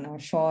COVID-19 is on our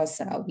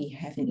shores, we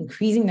have an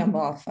increasing number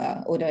of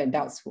older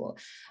adults who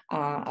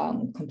are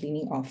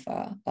complaining of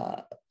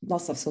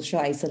loss of social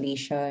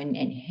isolation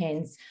and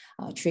hence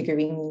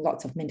triggering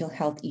lots of mental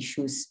health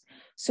issues.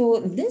 So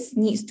this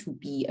needs to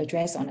be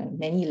addressed on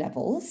many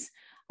levels.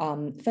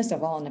 First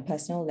of all, on a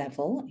personal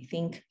level, I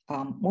think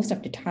most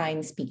of the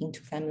time speaking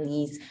to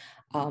families,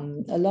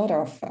 a lot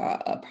of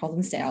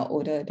problems that our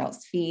older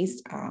adults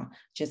face are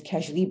just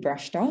casually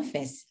brushed off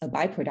as a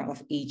byproduct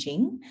of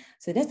aging.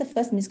 So that's the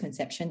first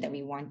misconception that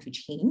we want to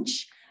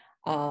change.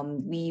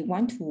 We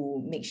want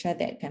to make sure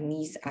that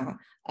families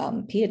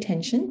pay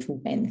attention to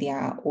when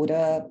their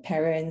older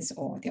parents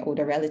or their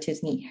older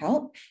relatives need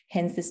help,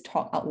 hence this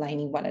talk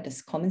outlining what are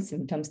the common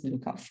symptoms to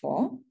look out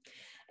for.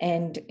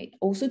 And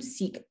also to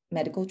seek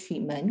medical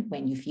treatment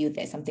when you feel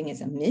that something is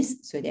amiss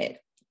so that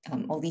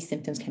all these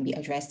symptoms can be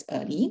addressed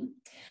early.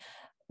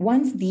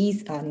 Once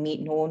these are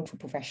made known to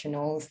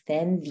professionals,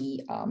 then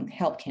the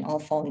help can all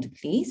fall into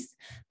place.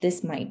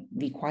 This might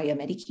require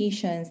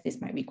medications, this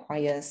might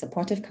require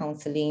supportive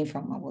counseling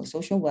from our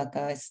social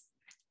workers.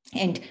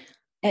 And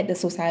at the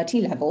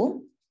society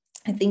level,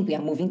 I think we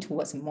are moving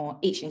towards a more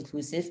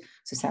age-inclusive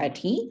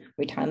society.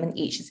 Retirement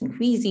age is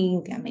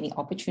increasing. There are many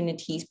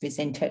opportunities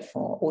presented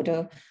for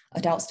older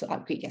adults to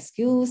upgrade their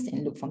skills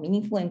and look for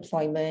meaningful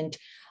employment.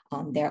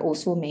 There are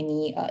also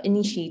many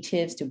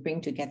initiatives to bring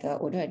together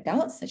older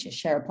adults, such as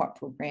share report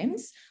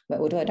programs, where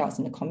older adults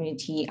in the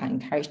community are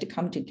encouraged to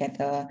come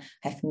together,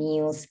 have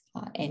meals,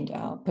 and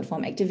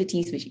perform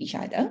activities with each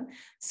other.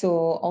 So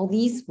all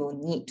these will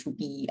need to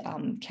be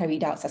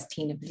carried out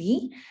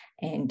sustainably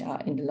and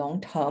in the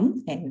long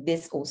term. And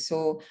this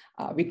also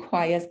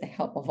requires the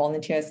help of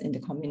volunteers in the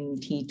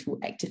community to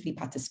actively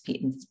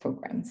participate in these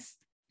programs.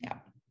 Yeah.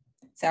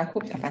 So I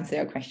hope I've answered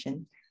your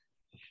question.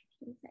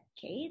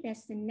 Okay,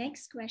 that's the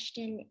next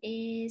question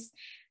is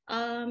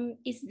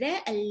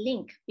there a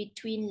link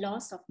between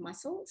loss of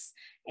muscles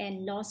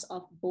and loss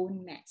of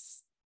bone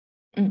mass?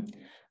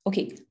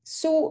 Okay,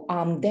 so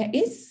there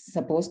is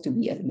supposed to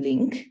be a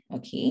link,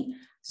 okay?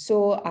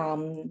 So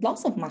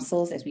loss of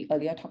muscles, as we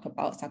earlier talked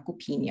about,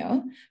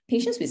 sarcopenia.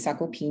 Patients with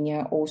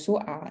sarcopenia also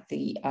are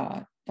the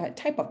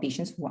type of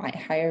patients who are at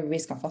higher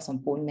risk of loss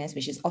of bone mass,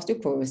 which is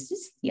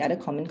osteoporosis, the other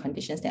common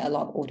conditions that a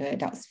lot of older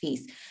adults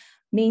face.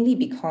 Mainly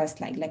because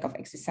lack of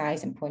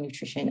exercise and poor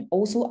nutrition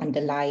also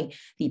underlie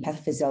the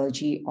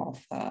pathophysiology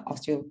of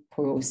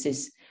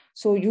osteoporosis.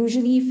 So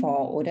usually for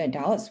older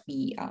adults,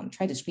 we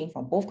try to screen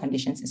for both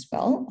conditions as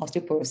well.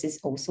 Osteoporosis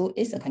also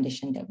is a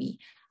condition that we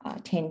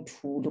tend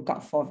to look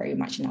out for very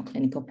much in our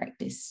clinical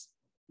practice.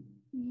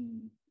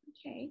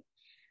 Okay.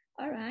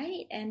 All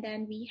right, and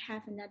then we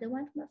have another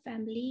one from a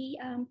family.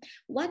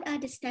 What are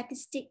the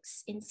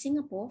statistics in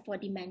Singapore for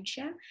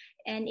dementia?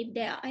 And if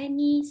there are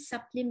any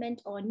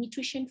supplement or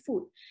nutrition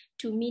food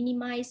to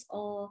minimize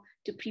or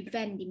to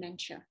prevent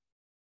dementia?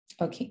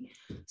 Okay,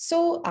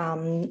 so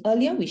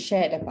earlier we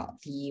shared about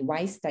the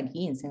WISE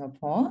study in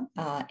Singapore.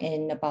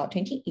 In about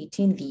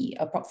 2018, the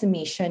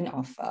approximation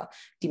of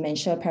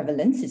dementia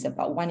prevalence is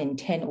about 1 in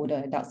 10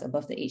 older adults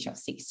above the age of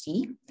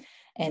 60.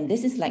 And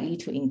this is likely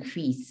to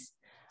increase.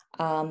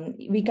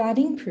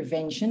 Regarding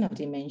prevention of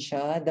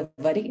dementia, the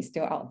verdict is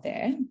still out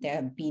there. There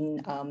have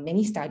been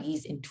many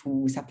studies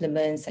into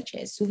supplements such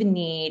as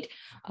Suvinate,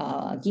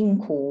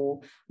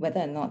 ginkgo,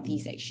 whether or not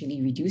these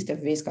actually reduce the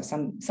risk of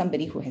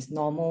somebody who has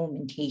normal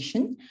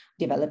mentation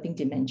developing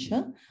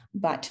dementia.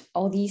 But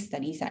all these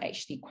studies are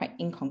actually quite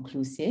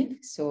inconclusive.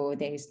 So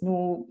there is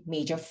no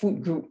major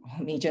food group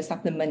or major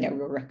supplement that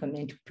we'll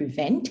recommend to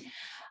prevent.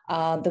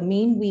 The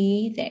main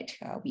way that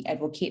we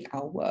advocate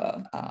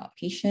our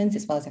patients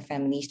as well as their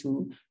families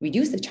to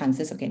reduce the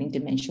chances of getting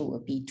dementia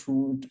would be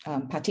to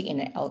partake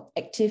in an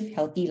active,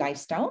 healthy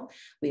lifestyle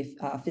with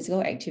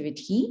physical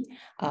activity,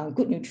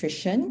 good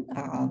nutrition,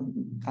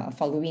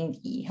 following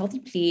the healthy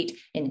plate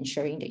and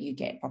ensuring that you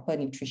get proper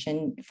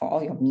nutrition for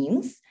all your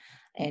meals,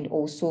 and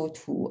also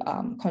to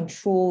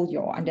control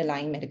your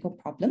underlying medical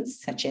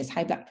problems such as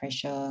high blood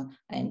pressure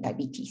and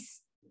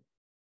diabetes.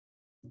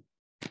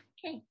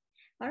 Okay.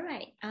 All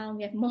right,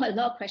 we have a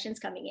lot of questions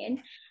coming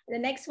in. The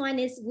next one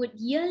is, would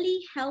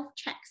yearly health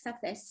checks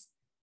suffice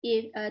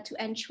to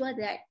ensure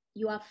that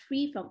you are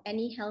free from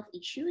any health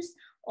issues,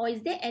 or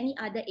is there any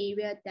other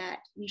area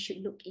that we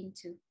should look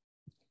into?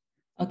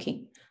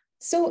 Okay,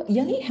 so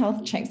yearly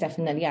health checks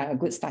definitely are a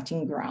good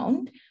starting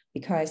ground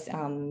because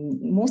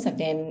most of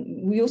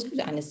them, we also have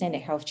to understand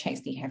that health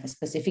checks, they have a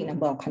specific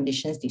number of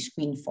conditions they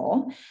screen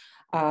for.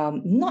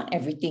 Not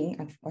everything,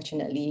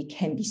 unfortunately,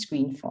 can be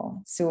screened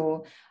for.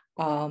 So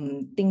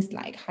things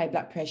like high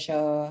blood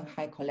pressure,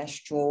 high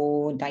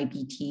cholesterol,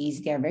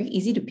 diabetes, they are very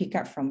easy to pick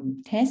up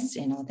from tests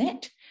and all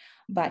that.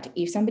 But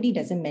if somebody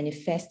doesn't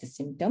manifest the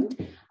symptom,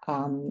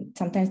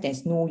 sometimes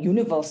there's no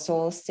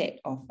universal set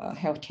of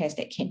health tests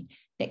that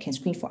can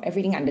screen for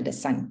everything under the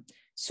sun.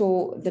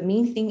 So the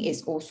main thing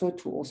is also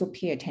to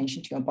pay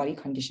attention to your body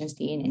conditions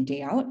day in and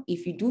day out.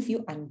 If you do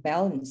feel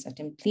unwell in a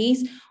certain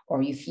place,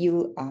 or you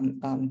feel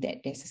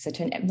that there's a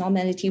certain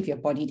abnormality of your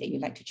body that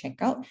you'd like to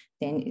check out,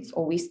 then it's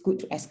always good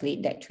to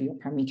escalate that to your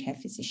primary care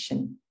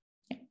physician.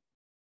 Yeah.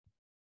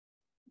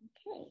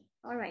 Okay,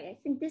 all right. I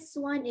think this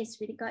one is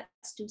with regards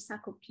to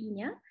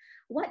sarcopenia.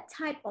 What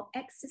type of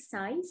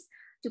exercise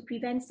to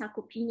prevent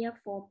sarcopenia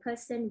for a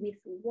person with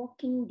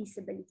walking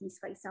disabilities,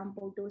 for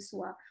example, those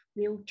who are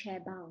wheelchair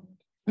bound?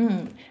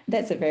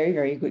 That's a very,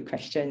 very good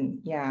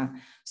question. Yeah.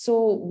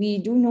 So we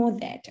do know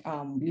that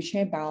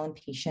wheelchair-bound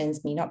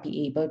patients may not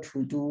be able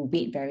to do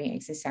weight-bearing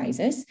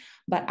exercises,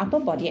 but upper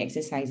body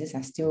exercises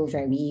are still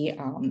very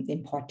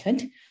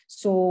important.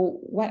 So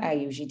what I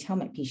usually tell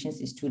my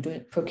patients is to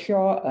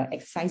procure an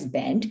exercise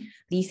band.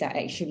 These are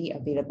actually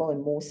available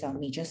in most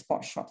major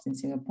sports shops in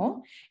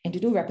Singapore, and to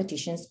do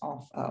repetitions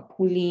of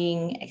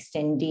pulling,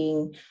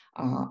 extending,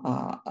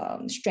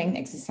 strength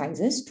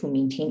exercises to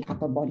maintain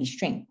upper body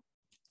strength.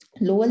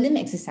 Lower limb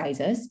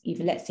exercises, if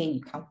let's say you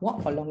can't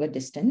walk for longer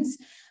distance,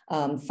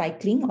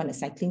 cycling on a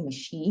cycling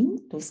machine,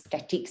 those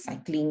static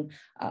cycling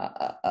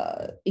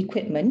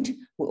equipment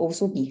will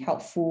also be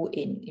helpful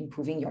in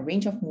improving your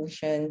range of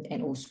motion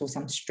and also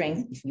some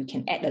strength if you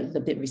can add a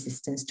little bit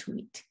resistance to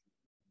it.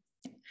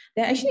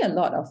 There are actually a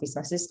lot of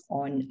resources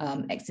on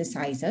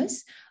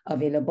exercises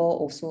available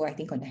also, I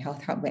think, on the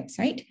Health Hub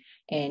website.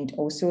 And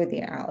also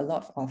there are a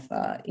lot of,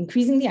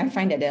 increasingly I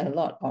find that there are a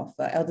lot of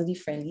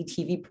elderly-friendly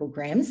TV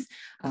programs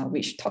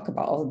which talk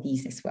about all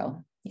these as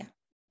well. Yeah.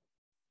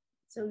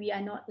 So we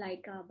are not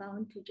like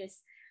bound to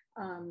just,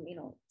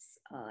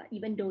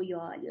 even though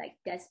you're like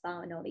desk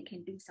bound, or we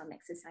can do some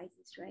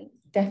exercises, right?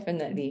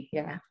 Definitely,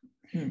 yeah.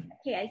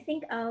 Okay, I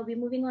think we're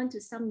moving on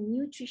to some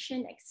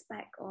nutrition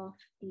aspect of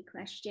the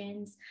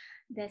questions.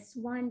 There's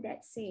one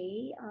that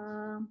say,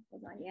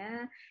 hold on,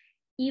 yeah.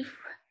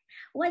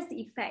 What's the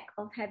effect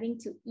of having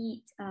to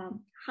eat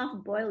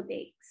half-boiled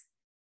eggs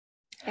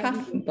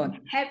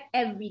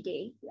every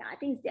day? Yeah, I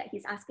think that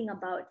he's asking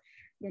about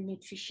the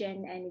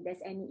nutrition and if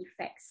there's any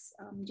effects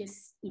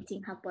just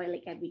eating half-boiled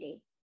egg every day.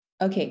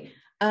 Okay.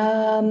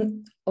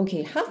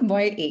 Okay,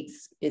 half-boiled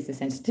eggs is a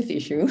sensitive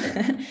issue.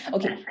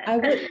 Okay, I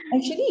would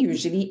actually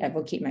usually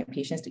advocate my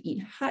patients to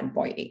eat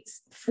hard-boiled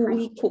eggs,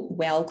 fully cooked,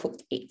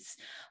 well-cooked eggs.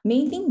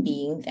 Main thing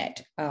being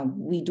that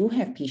we do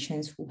have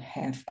patients who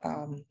have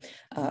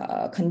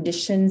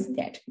conditions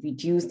that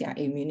reduce their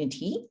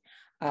immunity.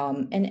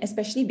 And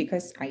especially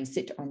because I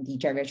sit on the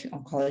geriatric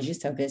oncology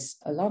service,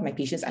 a lot of my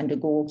patients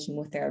undergo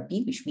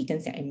chemotherapy, which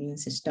weakens their immune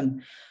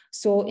system.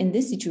 So in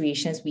these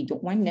situations, we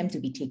don't want them to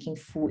be taking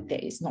food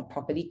that is not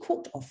properly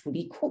cooked or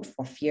fully cooked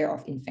for fear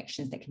of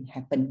infections that can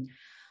happen.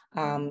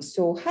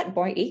 So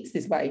hard-boiled eggs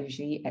is what I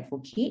usually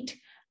advocate.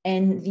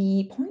 And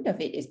the point of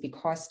it is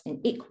because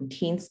an egg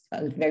contains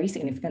a very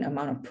significant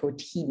amount of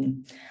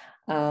protein.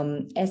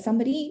 As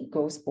somebody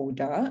grows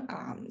older,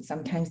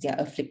 sometimes they are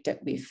afflicted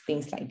with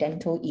things like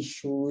dental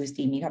issues.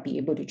 They may not be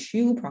able to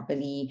chew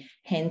properly.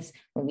 Hence,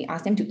 when we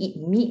ask them to eat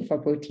meat for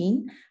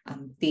protein,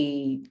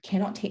 they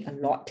cannot take a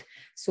lot.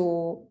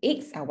 So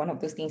eggs are one of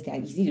those things that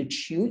are easy to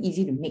chew,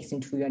 easy to mix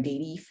into your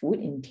daily food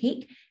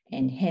intake,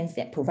 and hence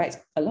that provides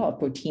a lot of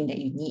protein that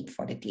you need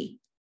for the day.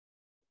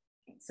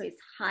 So it's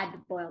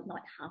hard-boiled,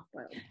 not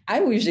half-boiled.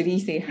 I usually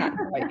say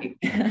hard-boiled egg.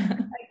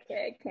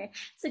 Okay.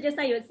 So just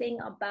like you were saying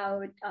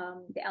about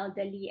the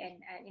elderly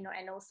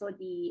and also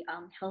the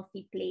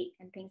healthy plate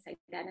and things like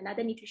that.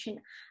 Another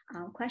nutrition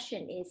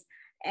question is,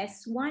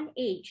 as one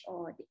age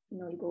or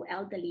you go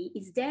elderly,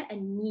 is there a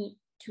need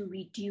to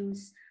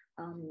reduce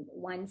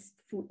one's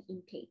food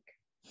intake?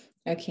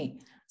 Okay,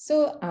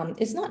 so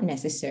it's not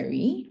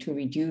necessary to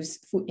reduce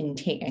food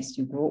intake as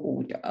you grow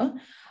older.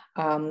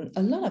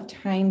 A lot of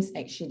times,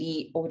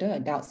 actually, older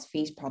adults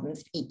face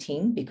problems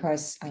eating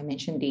because I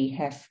mentioned they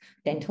have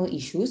dental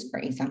issues, for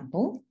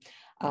example.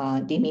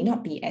 They may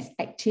not be as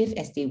active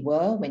as they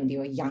were when they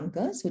were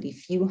younger, so they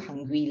feel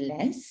hungry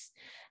less.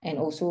 And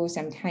also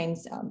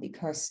sometimes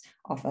because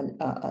of an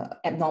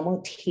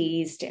abnormal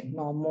taste,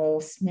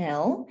 abnormal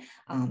smell,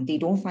 they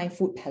don't find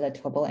food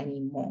palatable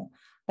anymore.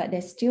 But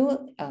it's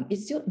still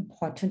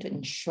important to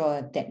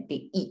ensure that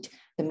they eat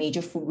the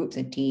major food groups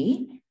a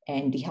day.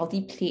 And the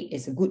healthy plate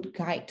is a good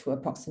guide to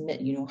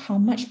approximate, how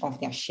much of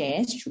their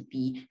shares should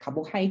be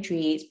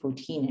carbohydrates,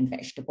 protein, and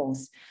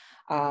vegetables.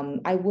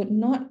 I would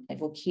not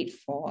advocate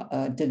for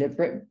a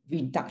deliberate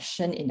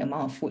reduction in the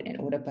amount of food an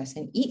older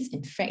person eats.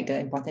 In fact, the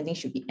important thing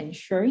should be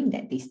ensuring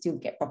that they still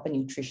get proper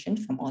nutrition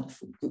from all the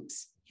food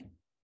groups.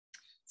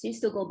 So you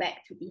still go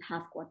back to the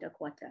half, quarter.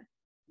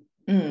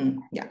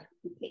 Yeah.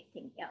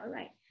 Yeah, all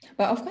right.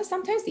 But of course,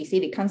 sometimes they say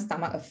they can't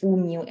stomach a full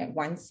meal at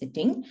one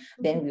sitting.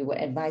 Then we would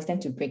advise them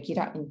to break it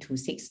up into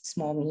 6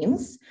 small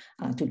meals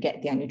to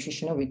get their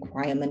nutritional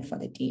requirement for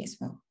the day as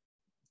well.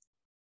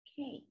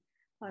 Okay,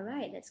 all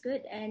right, that's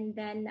good. And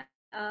then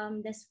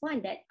there's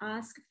one that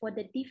asks for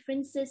the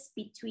differences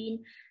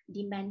between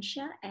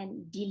dementia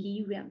and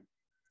delirium.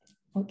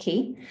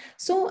 Okay,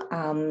 so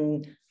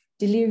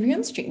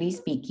Delirium, strictly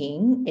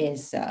speaking,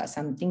 is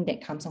something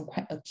that comes on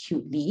quite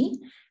acutely,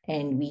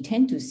 and we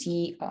tend to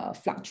see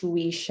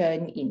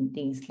fluctuation in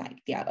things like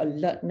their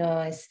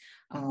alertness,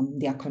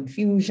 their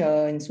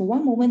confusion. So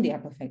one moment they are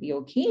perfectly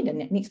okay, the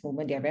next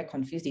moment they are very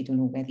confused, they don't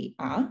know where they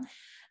are.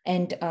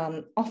 And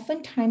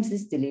oftentimes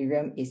this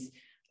delirium is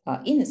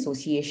in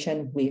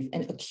association with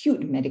an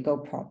acute medical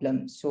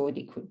problem. So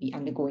they could be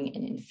undergoing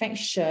an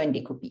infection,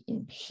 they could be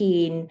in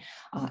pain,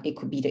 it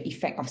could be the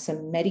effect of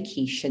some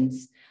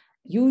medications.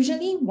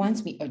 Usually,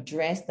 once we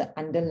address the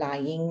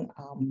underlying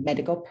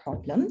medical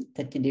problem,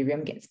 the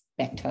delirium gets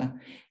better.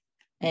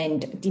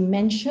 And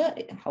dementia,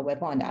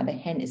 however, on the other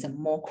hand, is a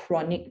more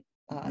chronic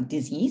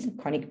disease,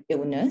 chronic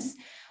illness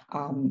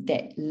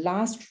that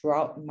lasts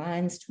throughout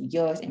months to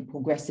years and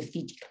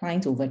progressively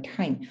declines over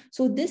time.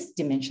 So this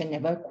dementia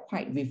never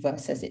quite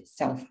reverses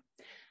itself.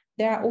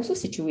 There are also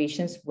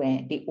situations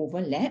where they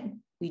overlap.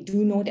 We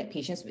do know that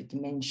patients with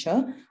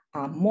dementia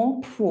are more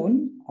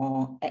prone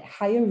or at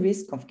higher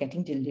risk of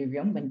getting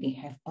delirium when they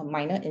have a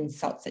minor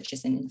insult such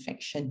as an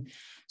infection.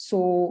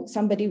 So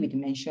somebody with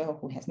dementia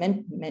who has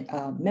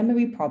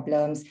memory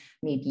problems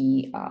may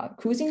be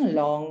cruising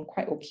along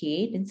quite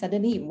okay, then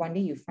suddenly one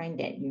day you find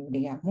that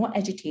they are more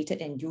agitated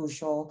than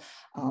usual,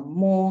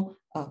 more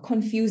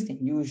confused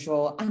than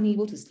usual,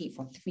 unable to sleep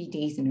for 3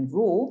 days in a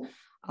row.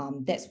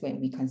 That's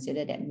when we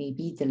consider that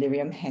maybe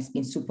delirium has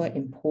been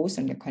superimposed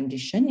on the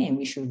condition, and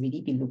we should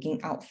really be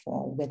looking out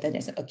for whether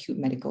there's an acute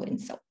medical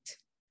insult.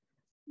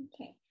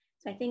 Okay,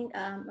 so I think,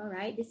 all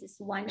right, this is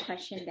one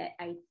question that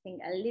I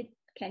think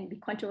can be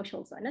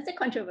controversial. So not say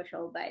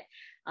controversial, but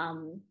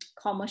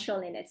commercial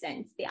in a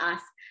sense. They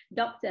ask,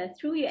 Doctor,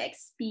 through your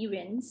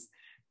experience,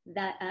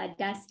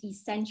 does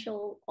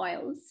essential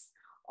oils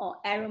or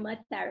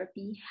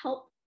aromatherapy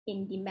help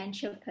in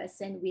dementia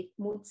person with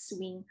mood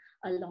swing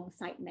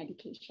alongside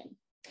medication?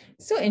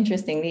 So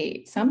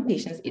interestingly, some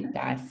patients it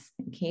does,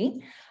 okay?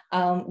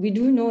 We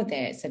do know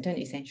that certain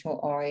essential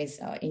oils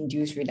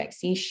induce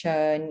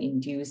relaxation,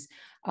 induce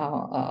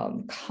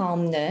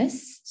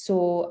calmness.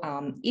 So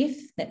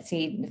if, let's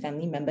say, the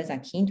family members are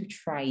keen to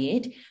try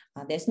it,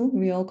 there's no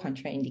real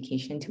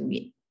contraindication to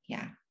it.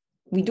 Yeah,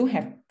 we do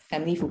have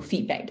family who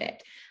feedback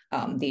that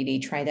they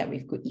try that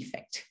with good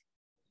effect.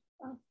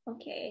 Oh,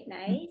 okay,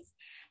 nice.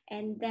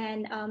 And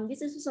then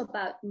this is also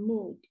about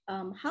mood.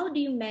 How do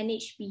you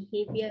manage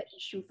behavior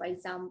issue, for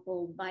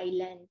example,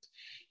 violent,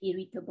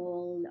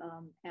 irritable,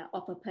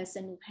 of a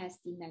person who has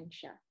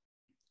dementia?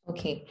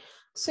 Okay,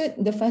 so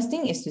the first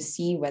thing is to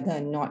see whether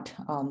or not,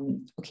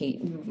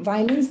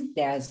 violence,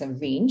 there's a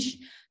range.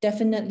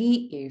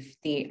 Definitely if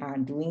they are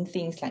doing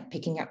things like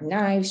picking up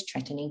knives,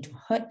 threatening to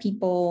hurt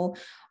people,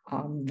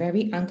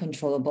 very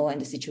uncontrollable, and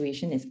the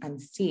situation is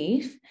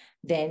unsafe,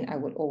 then I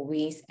would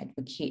always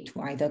advocate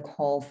to either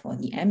call for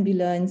the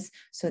ambulance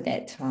so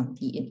that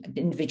the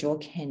individual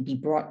can be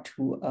brought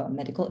to a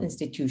medical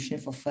institution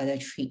for further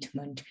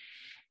treatment.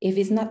 If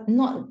it's not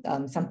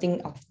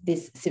something of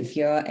this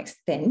severe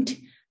extent,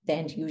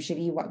 then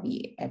usually what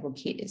we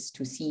advocate is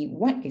to see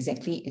what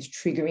exactly is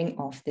triggering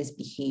off this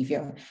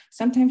behavior.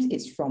 Sometimes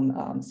it's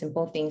from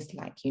simple things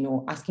like,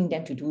 asking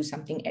them to do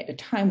something at a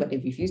time what they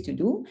refuse to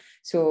do.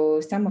 So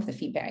some of the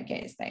feedback I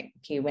get is like,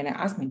 okay, when I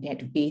ask my dad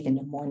to bathe in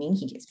the morning,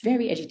 he gets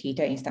very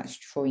agitated and starts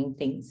throwing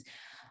things.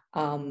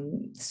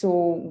 So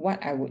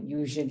what I would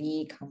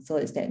usually counsel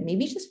is that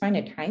maybe just find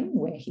a time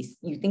where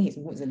you think his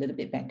mood's a little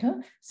bit better.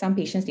 Some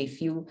patients, they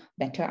feel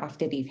better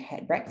after they've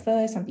had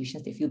breakfast. Some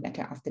patients, they feel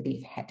better after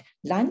they've had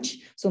lunch.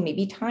 So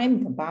maybe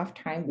time the bath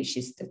time, which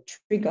is the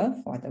trigger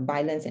for the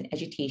violence and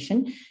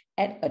agitation,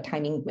 at a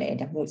timing where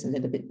their mood's a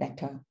little bit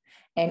better.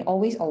 And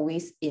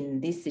always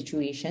in these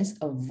situations,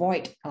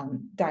 avoid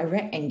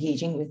direct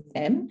engaging with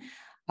them.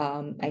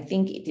 I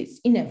think it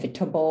is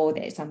inevitable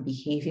that some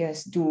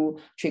behaviors do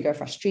trigger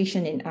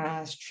frustration in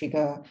us,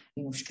 trigger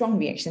strong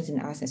reactions in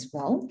us as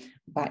well.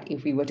 But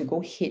if we were to go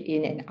hit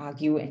in and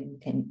argue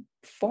and then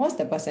force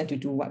the person to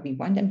do what we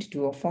want them to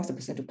do, or force the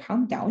person to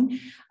calm down,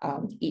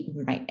 it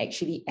might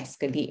actually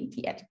escalate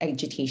the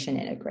agitation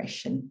and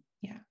aggression.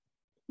 Yeah.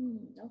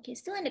 Okay,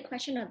 still on the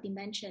question of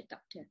dementia,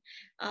 doctor.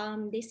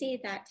 They say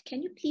that,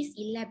 can you please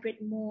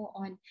elaborate more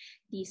on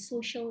the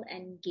social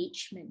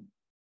engagement?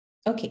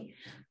 Okay,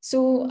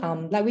 so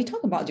like we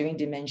talked about during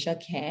dementia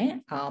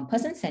care,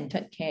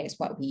 person-centered care is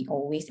what we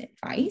always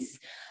advise.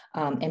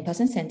 And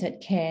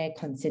person-centered care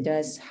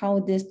considers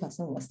how this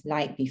person was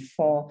like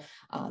before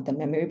the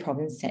memory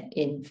problem set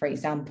in. For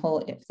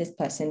example, if this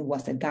person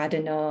was a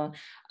gardener,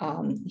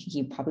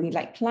 he probably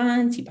liked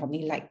plants, he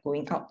probably liked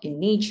going out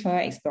in nature,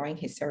 exploring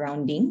his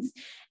surroundings.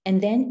 And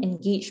then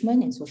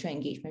engagement and social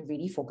engagement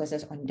really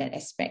focuses on that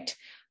aspect.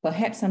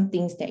 Perhaps some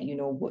things that,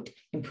 would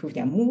improve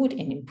their mood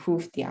and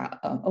improve their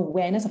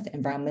awareness of the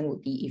environment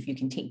would be if you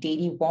can take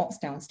daily walks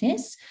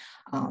downstairs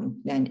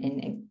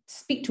and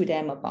speak to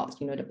them about,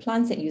 the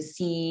plants that you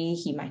see.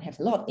 He might have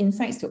a lot of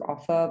insights to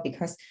offer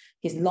because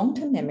his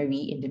long-term memory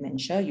in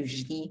dementia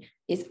usually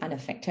is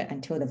unaffected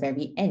until the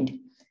very end.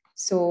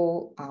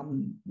 So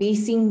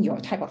basing your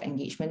type of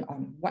engagement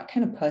on what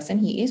kind of person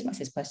he is, what's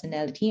his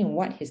personality, and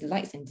what his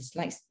likes and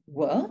dislikes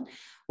were,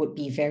 would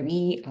be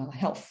very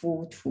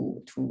helpful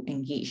to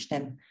engage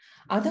them.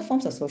 Other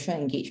forms of social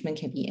engagement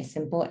can be as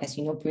simple as,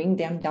 bring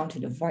them down to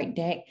the void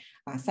deck,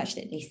 such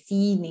that they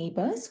see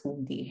neighbors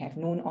whom they have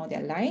known all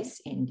their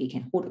lives and they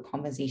can hold a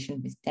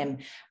conversation with them,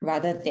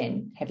 rather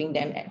than having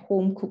them at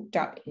home cooped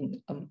up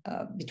in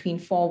between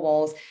four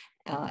walls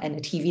and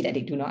a TV that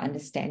they do not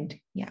understand.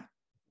 Yeah.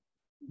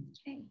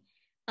 Okay.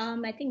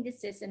 I think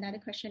this is another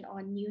question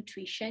on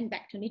nutrition,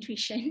 back to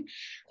nutrition,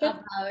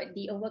 about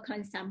the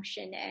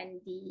overconsumption and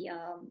the,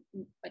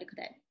 what do you call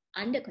that,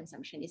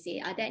 underconsumption. They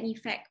say, are there any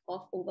effect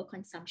of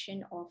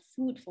overconsumption of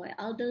food for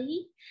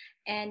elderly?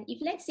 And if,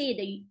 let's say,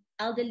 the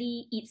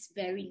elderly eats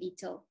very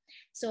little,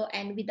 so,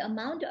 and with the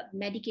amount of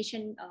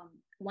medication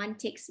one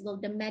takes, will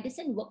the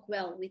medicine work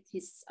well with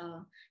his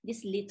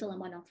this little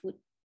amount of food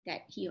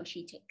that he or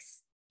she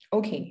takes?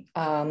 Okay,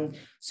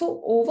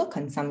 so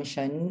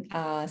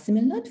overconsumption,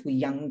 similar to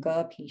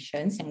younger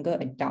patients, younger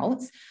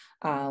adults,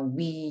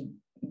 we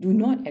do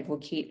not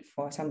advocate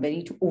for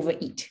somebody to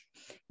overeat,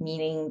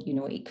 meaning,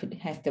 it could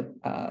have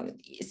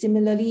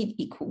similarly,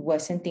 it could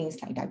worsen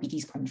things like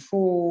diabetes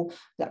control,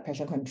 blood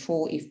pressure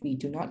control, if we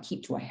do not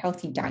keep to a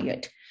healthy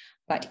diet.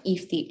 But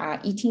if they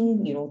are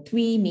eating,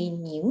 3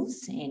 main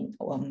meals and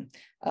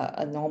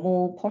a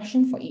normal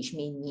portion for each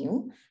main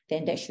meal,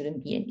 then that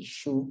shouldn't be an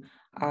issue.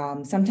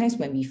 Sometimes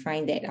when we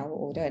find that our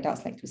older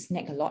adults like to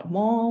snack a lot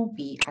more,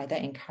 we either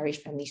encourage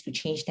families to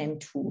change them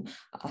to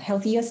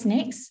healthier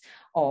snacks,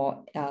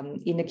 or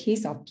in the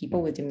case of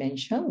people with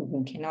dementia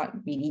who cannot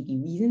really be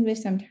reasoned with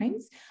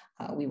sometimes,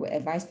 we would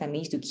advise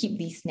families to keep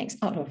these snacks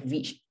out of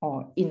reach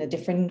or in a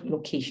different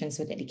location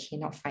so that they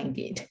cannot find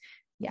it.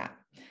 Yeah.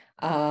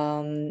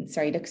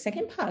 Sorry, the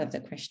second part of the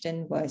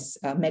question was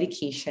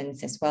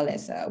medications, as well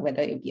as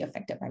whether it would be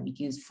affected by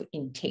reduced food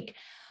intake.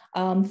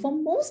 For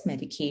most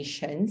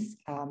medications,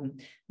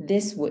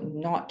 this would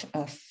not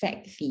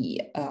affect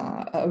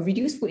a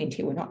reduced food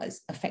intake would not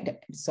affect the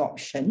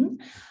absorption.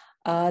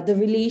 The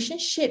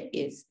relationship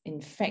is,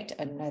 in fact,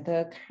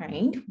 another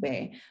kind,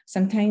 where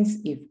sometimes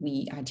if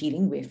we are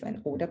dealing with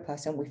an older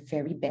person with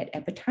very bad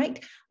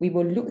appetite, we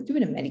will look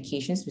through the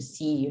medications to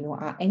see,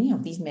 are any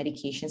of these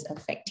medications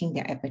affecting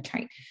their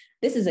appetite?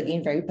 This is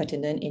again very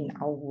pertinent in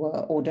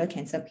our older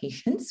cancer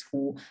patients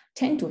who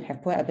tend to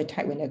have poor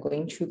appetite when they're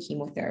going through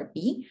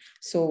chemotherapy.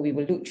 So we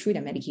will look through the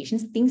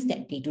medications, things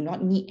that they do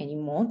not need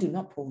anymore, do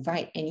not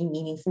provide any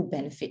meaningful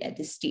benefit at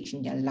this stage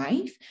in their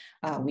life.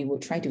 We will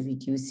try to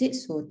reduce it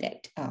so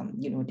that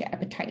their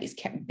appetite is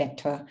kept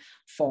better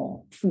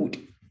for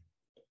food.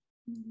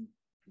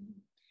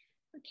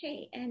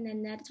 Okay, and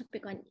another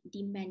topic on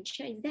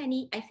dementia. Is there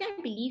any, I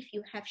believe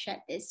you have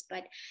shared this,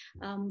 but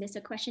there's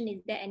a question,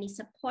 is there any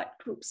support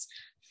groups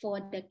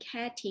for the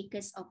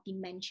caretakers of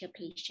dementia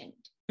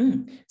patients?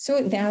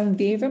 So there are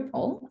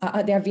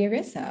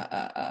various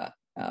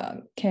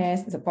care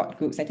support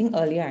groups. I think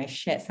earlier I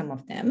shared some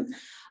of them.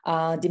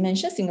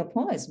 Dementia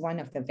Singapore is one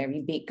of the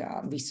very big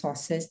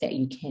resources that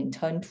you can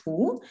turn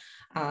to.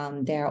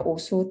 There are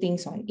also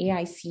things on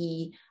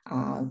AIC,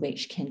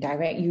 which can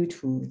direct you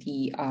to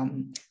the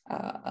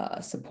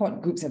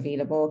support groups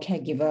available,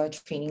 caregiver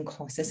training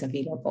courses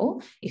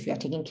available if you are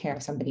taking care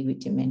of somebody with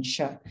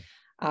dementia.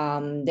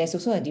 There's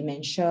also a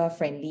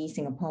dementia-friendly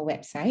Singapore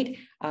website.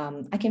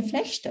 I can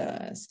flash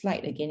the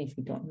slide again if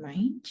you don't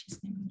mind.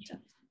 Just let me just...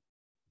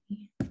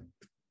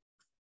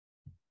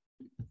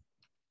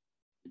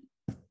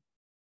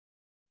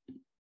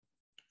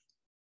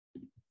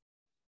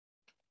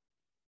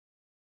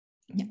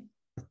 Yeah.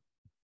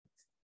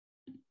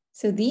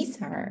 So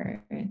these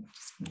are,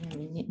 just give me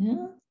a minute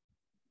now.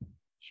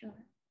 Sure.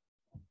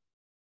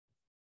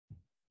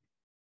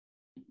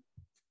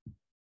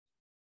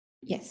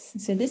 Yes,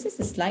 so this is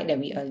the slide that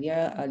we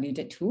earlier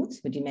alluded to.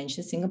 So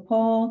Dementia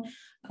Singapore,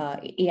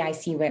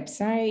 AIC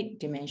website,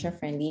 Dementia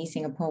Friendly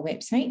Singapore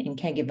website, and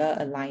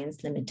Caregiver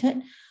Alliance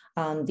Limited.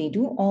 They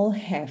do all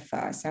have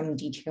some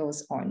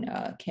details on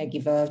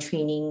caregiver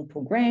training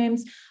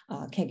programs,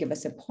 caregiver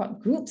support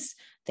groups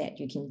that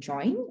you can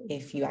join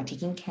if you are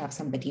taking care of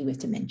somebody with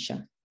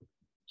dementia.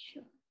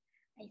 Sure.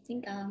 I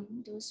think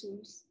those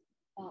who's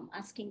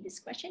asking this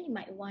question, you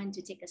might want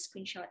to take a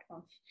screenshot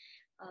of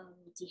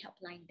the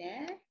helpline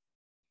there.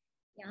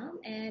 Yeah,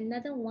 and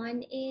another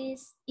one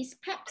is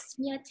Pap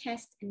smear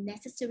test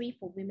necessary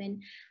for women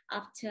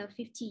after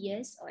 50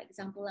 years, or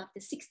example, after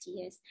 60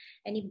 years?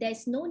 And if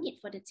there's no need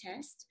for the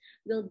test,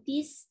 will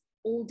these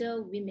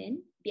older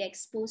women be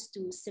exposed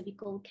to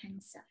cervical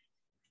cancer?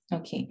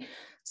 Okay,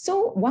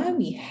 so why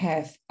we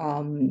have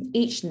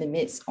age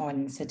limits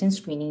on certain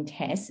screening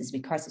tests is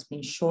because it's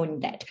been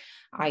shown that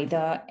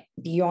either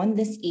beyond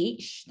this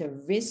age, the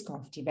risk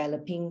of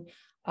developing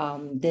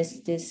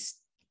this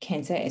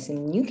cancer as a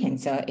new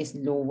cancer is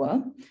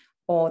lower,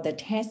 or the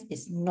test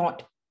is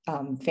not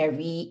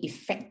very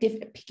effective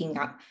at picking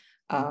up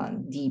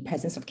the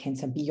presence of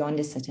cancer beyond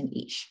a certain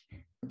age.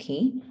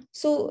 Okay,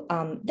 so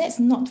that's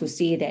not to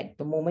say that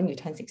the moment you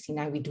turn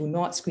 69, we do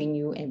not screen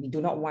you and we do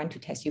not want to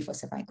test you for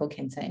cervical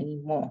cancer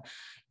anymore.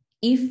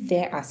 If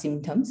there are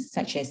symptoms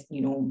such as,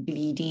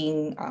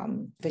 bleeding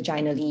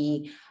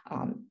vaginally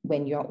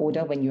when you're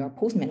older, when you are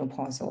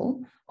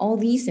postmenopausal, all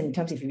these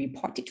symptoms, if you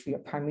report it to your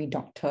primary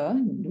doctor,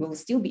 will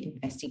still be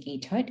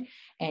investigated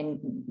and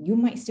you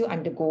might still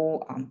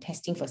undergo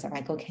testing for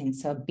cervical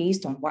cancer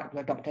based on what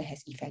your doctor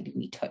has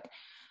evaluated.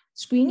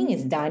 Screening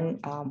is done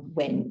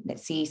when,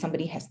 let's say,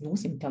 somebody has no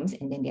symptoms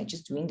and then they're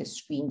just doing the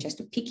screen just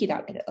to pick it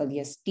up at an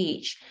earlier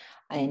stage.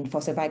 And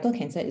for cervical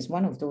cancer is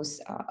one of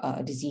those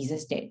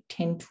diseases that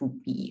tend to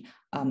be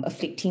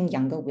afflicting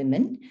younger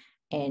women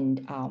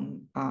and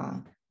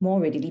are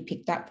more readily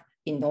picked up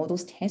in all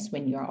those tests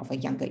when you are of a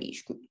younger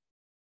age group.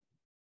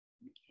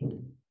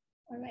 Okay.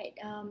 All right,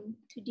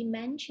 to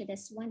dementia,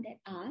 there's one that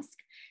asks,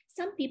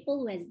 some people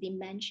who has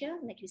dementia,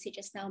 like you said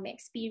just now, may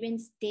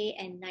experience day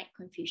and night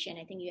confusion.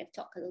 I think you have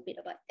talked a little bit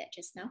about that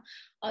just now,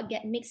 or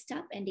get mixed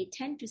up and they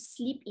tend to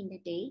sleep in the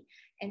day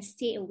and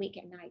stay awake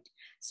at night.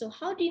 So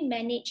how do you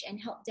manage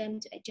and help them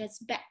to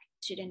adjust back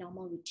to the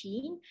normal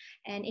routine?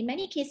 And in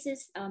many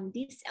cases,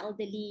 these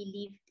elderly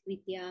live with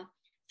their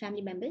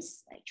family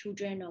members, like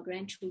children or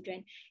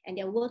grandchildren, and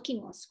they're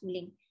working or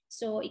schooling.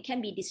 So it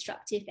can be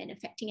disruptive and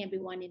affecting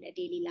everyone in their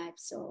daily life.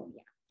 So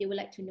yeah, they would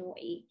like to know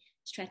a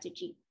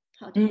strategy.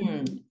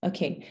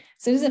 Okay,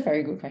 so this is a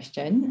very good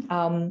question.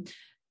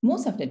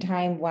 Most of the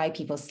time, why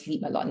people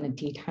sleep a lot in the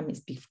daytime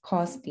is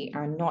because they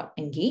are not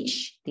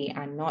engaged. They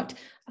are not.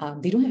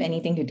 They don't have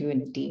anything to do in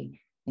the day.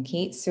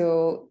 Okay,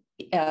 so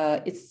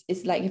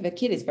it's like if a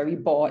kid is very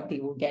bored, they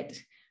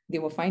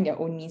will find their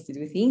own means to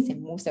do things.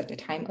 And most of the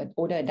time,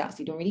 older adults,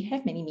 they don't really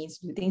have many means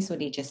to do things, so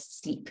they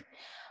just sleep.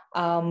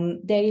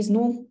 There is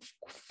no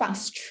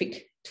fast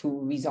trick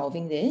to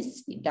resolving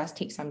this. It does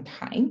take some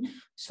time.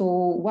 So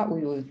what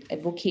we will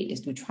advocate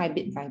is to try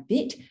bit by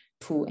bit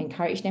to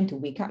encourage them to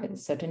wake up at a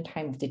certain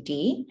time of the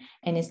day.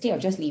 And instead of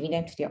just leaving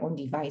them to their own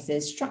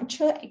devices,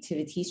 structure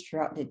activities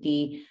throughout the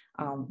day,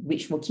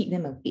 which will keep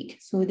them awake.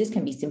 So this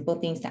can be simple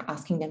things like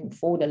asking them to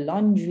fold the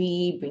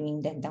laundry,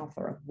 bringing them down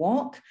for a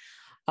walk.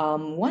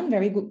 One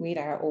very good way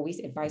that I always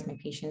advise my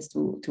patients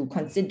to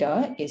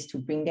consider is to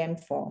bring them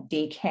for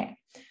daycare.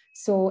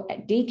 So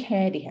at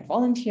daycare, they have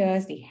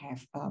volunteers, they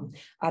have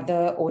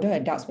other older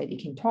adults where they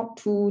can talk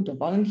to. The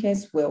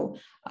volunteers will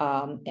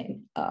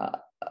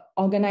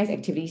organize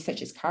activities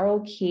such as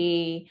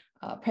karaoke,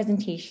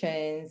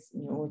 presentations,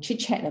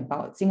 chit-chat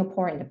about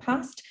Singapore in the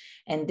past.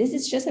 And this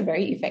is just a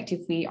very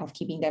effective way of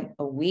keeping them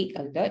awake,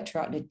 alert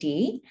throughout the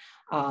day.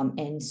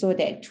 And so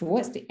that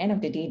towards the end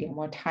of the day, they're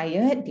more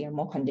tired, they are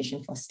more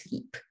conditioned for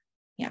sleep.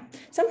 Yeah.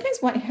 Sometimes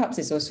what helps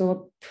is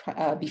also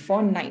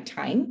before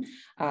nighttime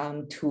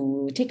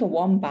to take a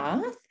warm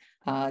bath.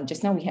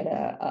 Just now we had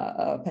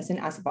a person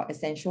ask about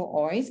essential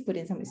oils, put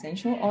in some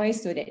essential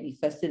oils so that it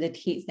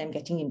facilitates them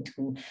getting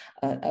into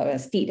a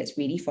state that's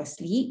ready for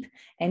sleep,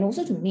 and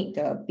also to make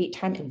the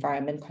bedtime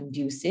environment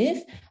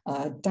conducive,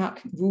 dark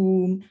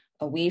room,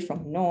 away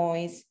from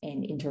noise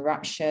and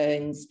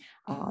interruptions,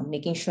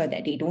 making sure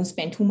that they don't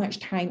spend too much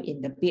time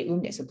in the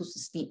bedroom they're supposed to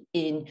sleep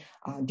in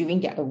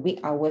during their awake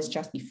hours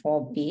just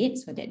before bed,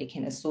 so that they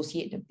can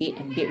associate the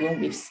bed and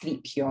bedroom with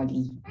sleep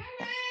purely.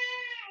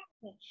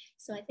 Okay.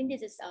 So I think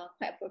this is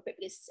quite appropriate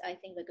because I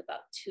think we're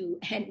about to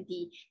end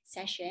the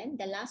session.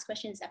 The last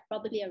question is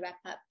probably a wrap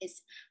up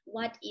is,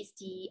 what is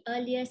the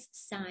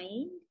earliest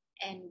sign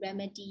and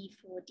remedy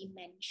for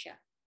dementia?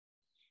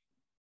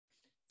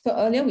 So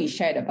earlier we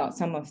shared about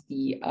some of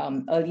the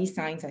early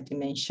signs of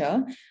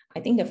dementia. I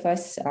think the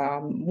first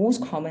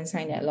most common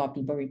sign that a lot of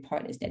people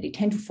report is that they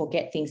tend to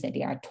forget things that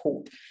they are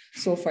told.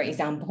 So for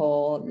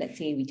example, let's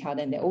say we tell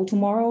them that, oh,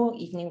 tomorrow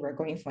evening we're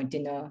going for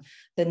dinner.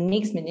 The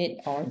next minute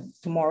or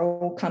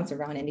tomorrow comes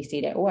around and they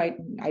say that, oh, I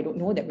don't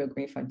know that we're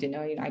going for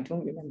dinner. I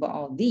don't remember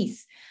all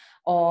these.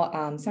 Or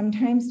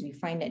sometimes we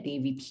find that they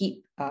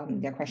repeat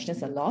their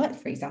questions a lot.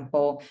 For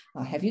example,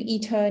 have you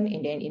eaten?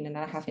 And then in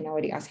another half an hour,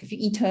 they ask, have you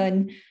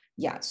eaten?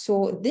 Yeah,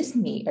 so this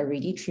may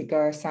already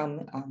trigger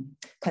some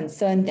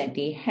concern that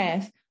they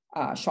have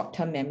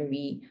short-term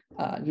memory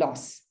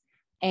loss.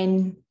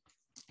 And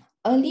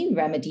early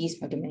remedies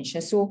for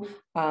dementia. So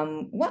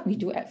what we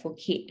do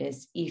advocate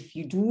is, if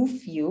you do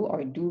feel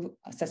or do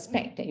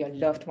suspect that your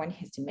loved one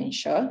has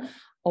dementia,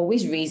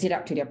 always raise it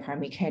up to their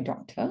primary care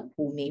doctor,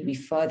 who may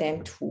refer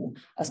them to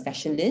a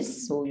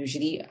specialist. So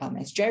usually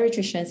as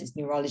geriatricians, as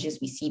neurologists,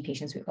 we see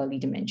patients with early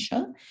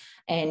dementia.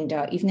 And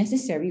if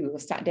necessary, we will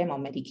start them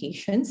on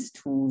medications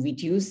to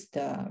reduce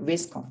the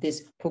risk of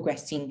this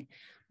progressing.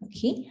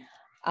 Okay.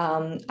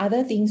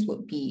 Other things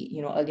would be,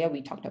 earlier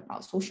we talked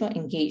about social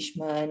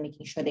engagement,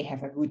 making sure they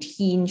have a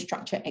routine,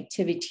 structured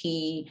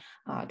activity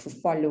to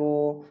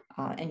follow,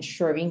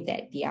 ensuring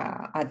that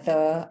their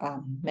other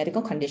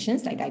medical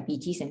conditions like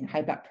diabetes and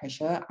high blood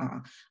pressure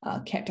are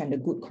kept under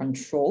good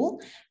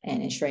control,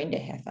 and ensuring they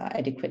have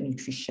adequate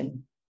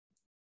nutrition.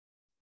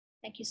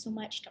 Thank you so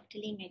much, Dr.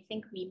 Ling. I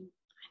think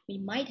we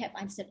might have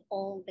answered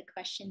all the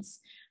questions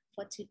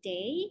for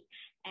today.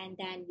 And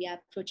then we are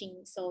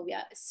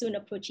soon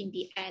approaching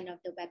the end of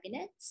the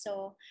webinar.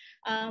 So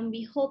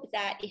we hope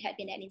that it had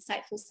been an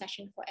insightful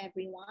session for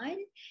everyone.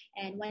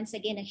 And once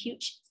again, a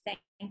huge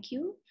thank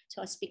you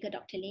to our speaker,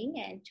 Dr.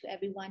 Ling, and to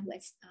everyone who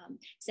is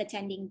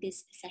attending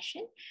this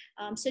session.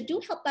 So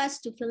do help us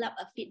to fill up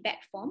a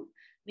feedback form,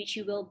 which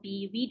you will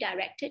be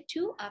redirected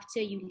to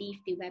after you leave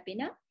the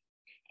webinar.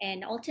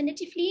 And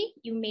alternatively,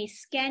 you may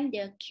scan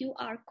the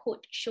QR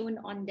code shown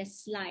on the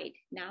slide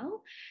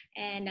now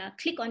and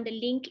click on the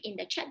link in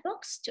the chat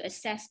box to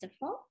access the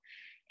form.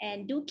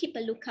 And do keep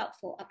a lookout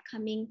for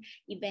upcoming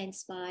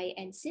events by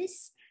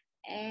NCIS.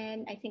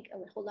 And I think,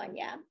 hold on,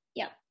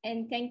 yeah.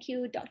 And thank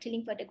you, Dr.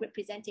 Ling, for the great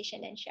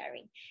presentation and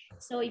sharing.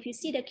 So if you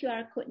see the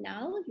QR code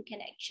now, you can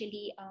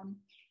actually,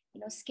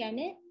 scan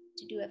it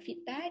to do a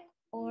feedback,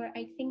 or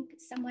I think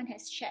someone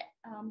has shared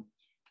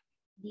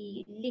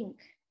the link.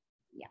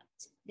 Yeah,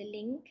 the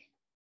link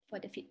for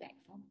the feedback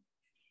form.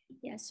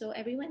 Yeah, so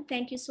everyone,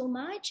 thank you so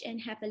much and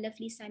have a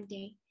lovely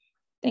Sunday.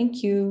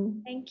 Thank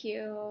you. Thank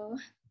you.